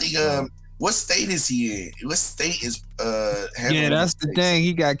 I think, what state is he in? What state is, yeah, that's the thing.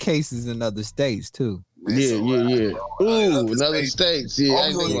 He got cases in other states too. Man, yeah. Ooh, in other states. Yeah, I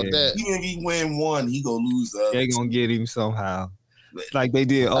ain't think about that. Even if he win one, he gonna lose the other. They gonna get him somehow. Like they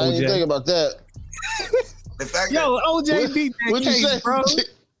did OJ. I didn't think about that. The fact OJ beat that case, bro.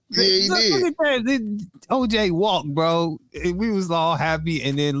 Yeah, he did. Look at that. OJ walked, bro. We was all happy,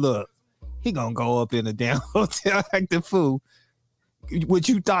 and then look, he gonna go up in a damn hotel like the fool. What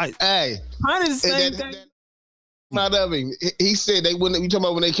you thought? Hey, kind of the same thing. Not of him. He said they wouldn't. You talking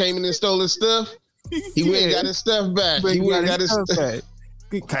about when they came in and stole his stuff? He went and got his stuff back. He went and got his stuff back.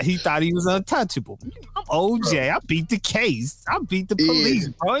 He thought he was untouchable. I'm OJ. I beat the case. I beat the police,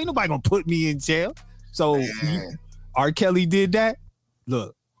 bro. Ain't nobody gonna put me in jail. So R. Kelly did that.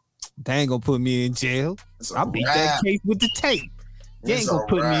 Look, they ain't gonna put me in jail. I beat that case with the tape. They ain't gonna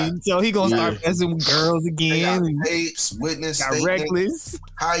put me in, so he gonna start messing with girls again. They got tapes, witness, got reckless.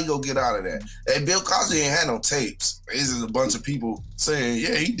 How you gonna get out of that? Hey, Bill Cosby ain't had no tapes. This is a bunch of people saying,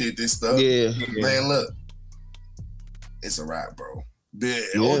 "Yeah, he did this stuff." Yeah, man, look, it's a wrap, bro.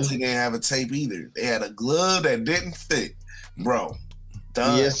 OJ didn't have a tape either. They had a glove that didn't fit, bro.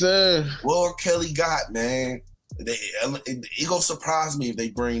 Done. Yes, sir. What Kelly got, man? It gonna surprise me if they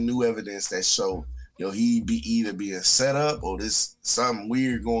bring new evidence that show. He be either being set up or there's something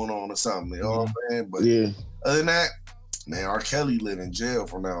weird going on or something. You know what I'm saying? But other than that, man, R. Kelly live in jail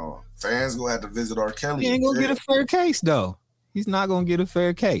from now on. Fans gonna have to visit R. Kelly. He ain't gonna get a fair case though. He's not gonna get a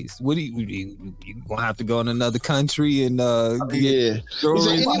fair case. What you gonna have to go in another country and He said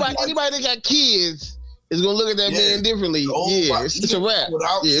anybody that got kids is gonna look at that man differently. It's a wrap.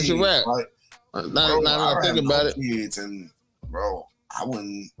 It's a wrap. Now I think about it. Kids and bro,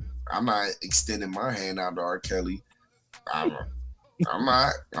 I'm not extending my hand out to R. Kelly. I'm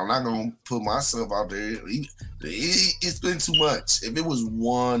not gonna put myself out there. It's been too much. If it was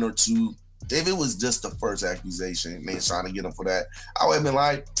one or two, if it was just the first accusation, man, trying to get him for that, I would have been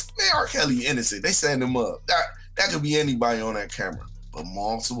like, man, R. Kelly innocent. They send him up. That could be anybody on that camera. But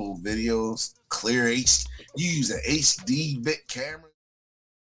multiple videos, clear HD. You use an HD camera.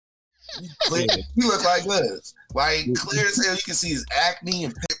 You look like us. Like clear as hell. You can see his acne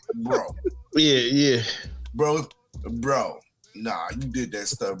and bro. Yeah. Bro. Nah, you did that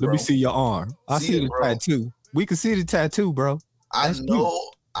stuff, bro. Let me see your arm. I see the tattoo. We can see the tattoo, bro. I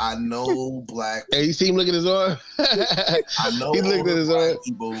know black. Hey, you see him look at his arm? I know he looked at his arm.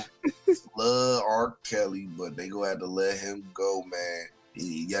 People love R. Kelly, but they gonna have to let him go, man.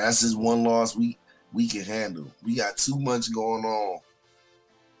 Yeah, that's just one loss we can handle. We got too much going on.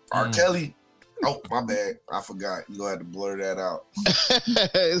 R. Kelly. Oh, my bad. I forgot. You gonna have to blur that out.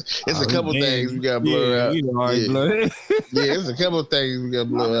 it's a couple things we gotta blur out. It's a couple things we gotta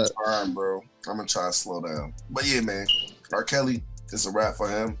blur out. All right, bro. I'm gonna try to slow down. But yeah, man. R. Kelly, it's a wrap for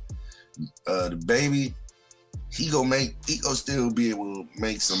him. The baby, he gonna still be able to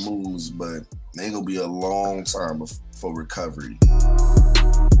make some moves, but it ain't gonna be a long time for recovery.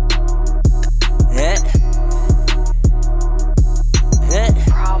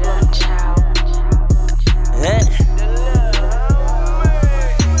 Problem child.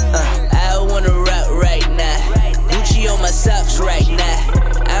 I wanna rap right now. Gucci on my socks right now.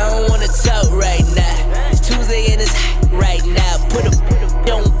 I don't wanna talk right now. It's Tuesday and it's hot right now. Put a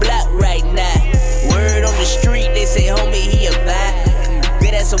on block right now. Word on the street, they say, homie, he a vibe.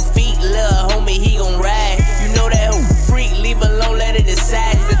 Get at some feet, little homie, he gon' ride. You know that whole freak, leave alone, let it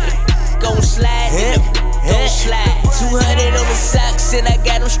decide. Gon' slide, don't slide. 200 on the socks and I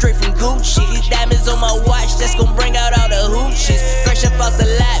got them straight from Gucci. These diamonds on my watch, that's gon' bring out all the hoochies. Fresh up off the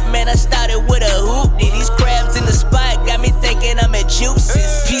lot, man, I started with a hoopty. These crabs in the spot got me thinking I'm at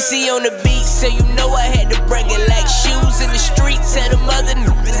Juices. PC on the beat, so you know I had to bring it. Like shoes in the streets, had the mother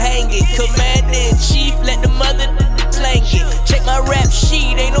niggas hanging. Commander in chief, let the mother slang it. Check my rap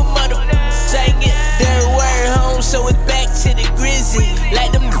sheet, ain't no mother sang it. Third word home, so it's back to the Grizzy.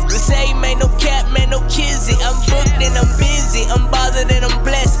 Like them niggas say, man, no cap, man, no kizzy. I'm booked and I'm busy, I'm bothered and I'm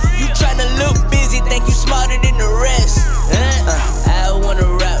blessed. You tryna look busy, think you smarter than the rest. I wanna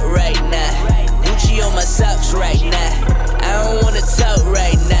rap right now. Gucci on my socks right now. I don't wanna talk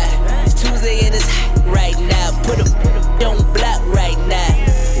right now. It's Tuesday and it's hot right now. Put a on block right now.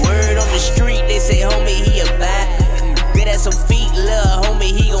 Word on the street, they say, homie, he a vibe. Get at some feet, little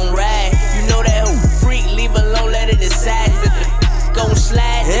homie, he gon' ride. You know that whole freak, leave alone, let it decide. Gon'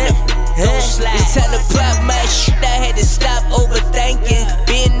 slide, don't slide. It's time to pop my shit, I had to stop overthinking.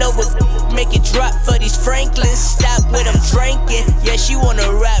 Bend over, make it drop for these Franklins. Stop what I'm drinking. Yeah, she wanna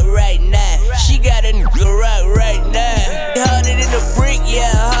rock right now. She got a nigga rock right now. Harder than a brick,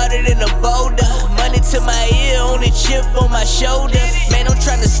 yeah, harder than a boulder. Money to my ear, on a chip on my shoulder. Man, I'm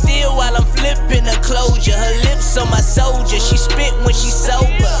tryna steal while I'm flipping a closure. Her lips on my soldier, she spit when she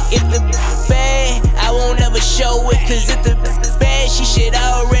sober. If the bad, I won't ever show it. Cause if the bad, she should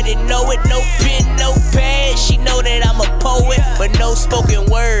already know it. No pen, no pad, she know that I'm a poet. But no spoken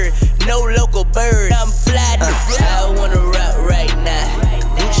word, no local bird. I'm fly. I wanna rock right now.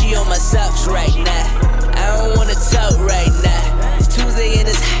 Gucci on my socks right now. I don't wanna talk right now. It's Tuesday and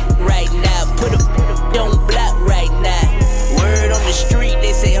it's hot right now. Put a on block right now. Word on the street,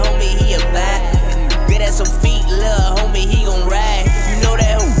 they say homie he a vibe. Good at some feet, lil' homie he gon' ride. You know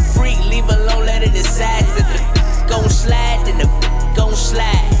that hoe freak, leave alone, let it decide. If the gon' slide, then the gon'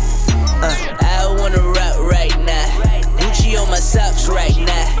 slide. I wanna rock right now. Gucci on my socks right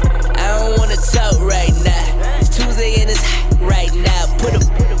now. I don't wanna talk right now. It's Tuesday and it's hot right now. Put a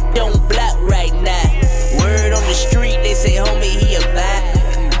on block right now. Word on the street, they say homie he a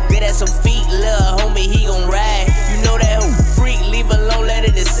vibe. Good at some feet, lil' homie he gon' ride. You know that hoe freak, leave alone, let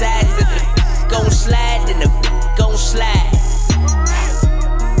it decide. If the gon' slide, then the gon' slide.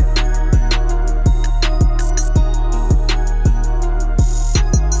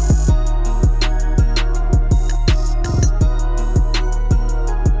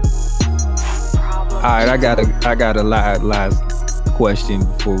 All right, I got a last question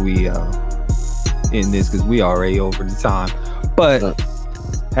before we end this because we already over the time. But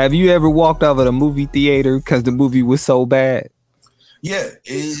have you ever walked out of a movie theater because the movie was so bad? Yeah,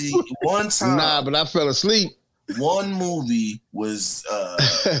 one time. Nah, but I fell asleep. One movie was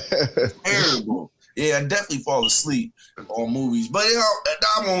terrible. Yeah, I definitely fall asleep on movies. But you know,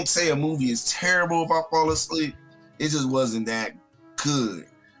 I won't say a movie is terrible if I fall asleep. It just wasn't that good.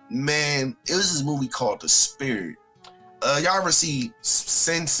 Man, it was this movie called The Spirit. Y'all ever see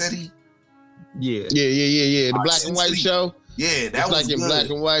Sin City? Yeah. The black and white show. Yeah, that it's was like in good. black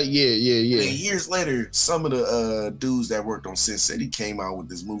and white. Yeah. And years later, some of the dudes that worked on Sin City came out with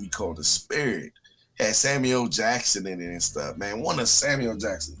this movie called The Spirit. Had Samuel Jackson in it and stuff. Man, one of Samuel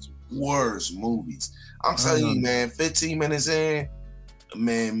Jackson's worst movies. I'm telling you, man, 15 minutes in,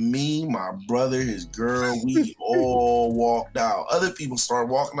 man, me, my brother, his girl, we all walked out. Other people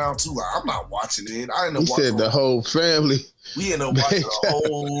started walking out too. Like, I'm not watching it. I ended up watching said the whole family. We ended up watching a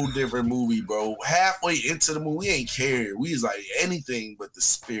whole different movie, bro. Halfway into the movie, we ain't care. We was like anything but The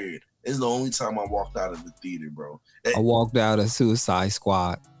Spirit. It's the only time I walked out of the theater, bro. I walked out of Suicide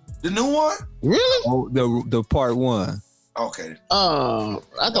Squad. The new one? Really? Oh, the part one. Okay. I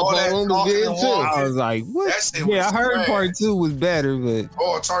thought part one was good too. I was like, what? Yeah, I heard part two was better, but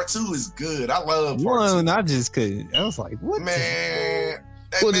part two is good. I love part one. two. I just couldn't. I was like, what? Man,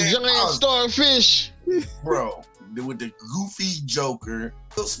 with the giant starfish, bro. With the goofy Joker,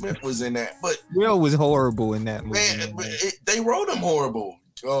 Will Smith was in that, but Will was horrible in that movie. Man, they wrote him horrible.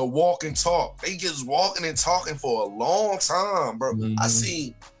 Walk and talk. They just walking and talking for a long time, bro. Mm-hmm. I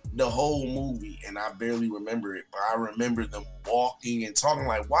seen the whole movie and I barely remember it, but I remember them walking and talking.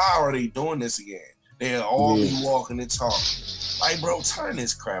 Like, why are they doing this again? They'll all be walking and talking. Like, bro, turn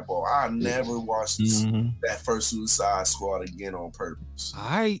this crap off. I never watched that first Suicide Squad again on purpose. All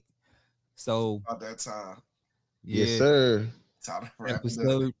right. So about that time. Yeah. Yes, sir.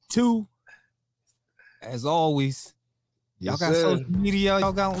 Episode 2. As always, y'all got social media.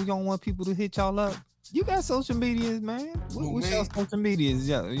 We don't want people to hit y'all up. You got social medias, man. What's your social medias?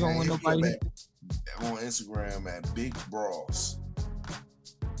 Yeah, you don't want nobody. On Instagram at Big Bros.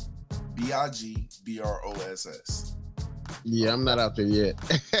 BIGBROSS. Yeah, I'm not out there yet.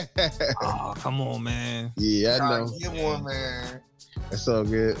 Oh, come on, man. Yeah, I know. Get one, man. That's all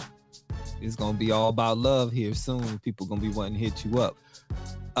good. It's gonna be all about love here soon. People gonna be wanting to hit you up.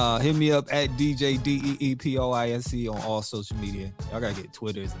 Hit me up at DJ DEEPOISC on all social media. Y'all gotta get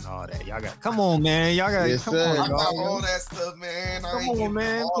Twitters and all that. Y'all got come on, man. Y'all gotta yes, I got all that stuff, man. Come on,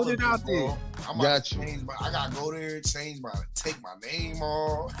 man. Put it out there. I'm got you. I gotta go there and take my name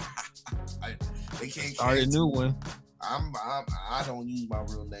off. They can't start a new one. I don't use my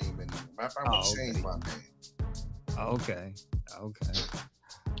real name anymore. I'm gonna change my name. Okay.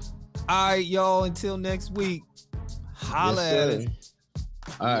 All right, y'all. Until next week. Holla at us.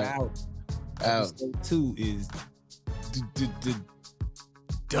 All right. Out. Episode 2 is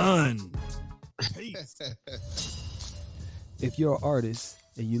done. Peace. If you're an artist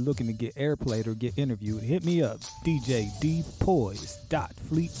and you're looking to get airplayed or get interviewed, hit me up.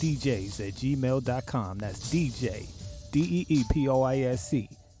 DJDpoise.fleetdjs@gmail.com. That's DJ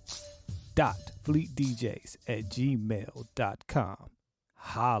DEEPOISC.fleetdjs@gmail.com.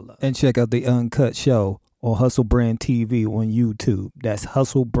 Holla. And check out the Uncut Show or Hustle Brand TV on YouTube. That's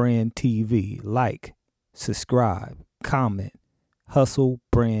Hustle Brand TV. Like, subscribe, comment, Hustle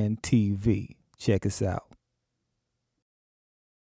Brand TV. Check us out.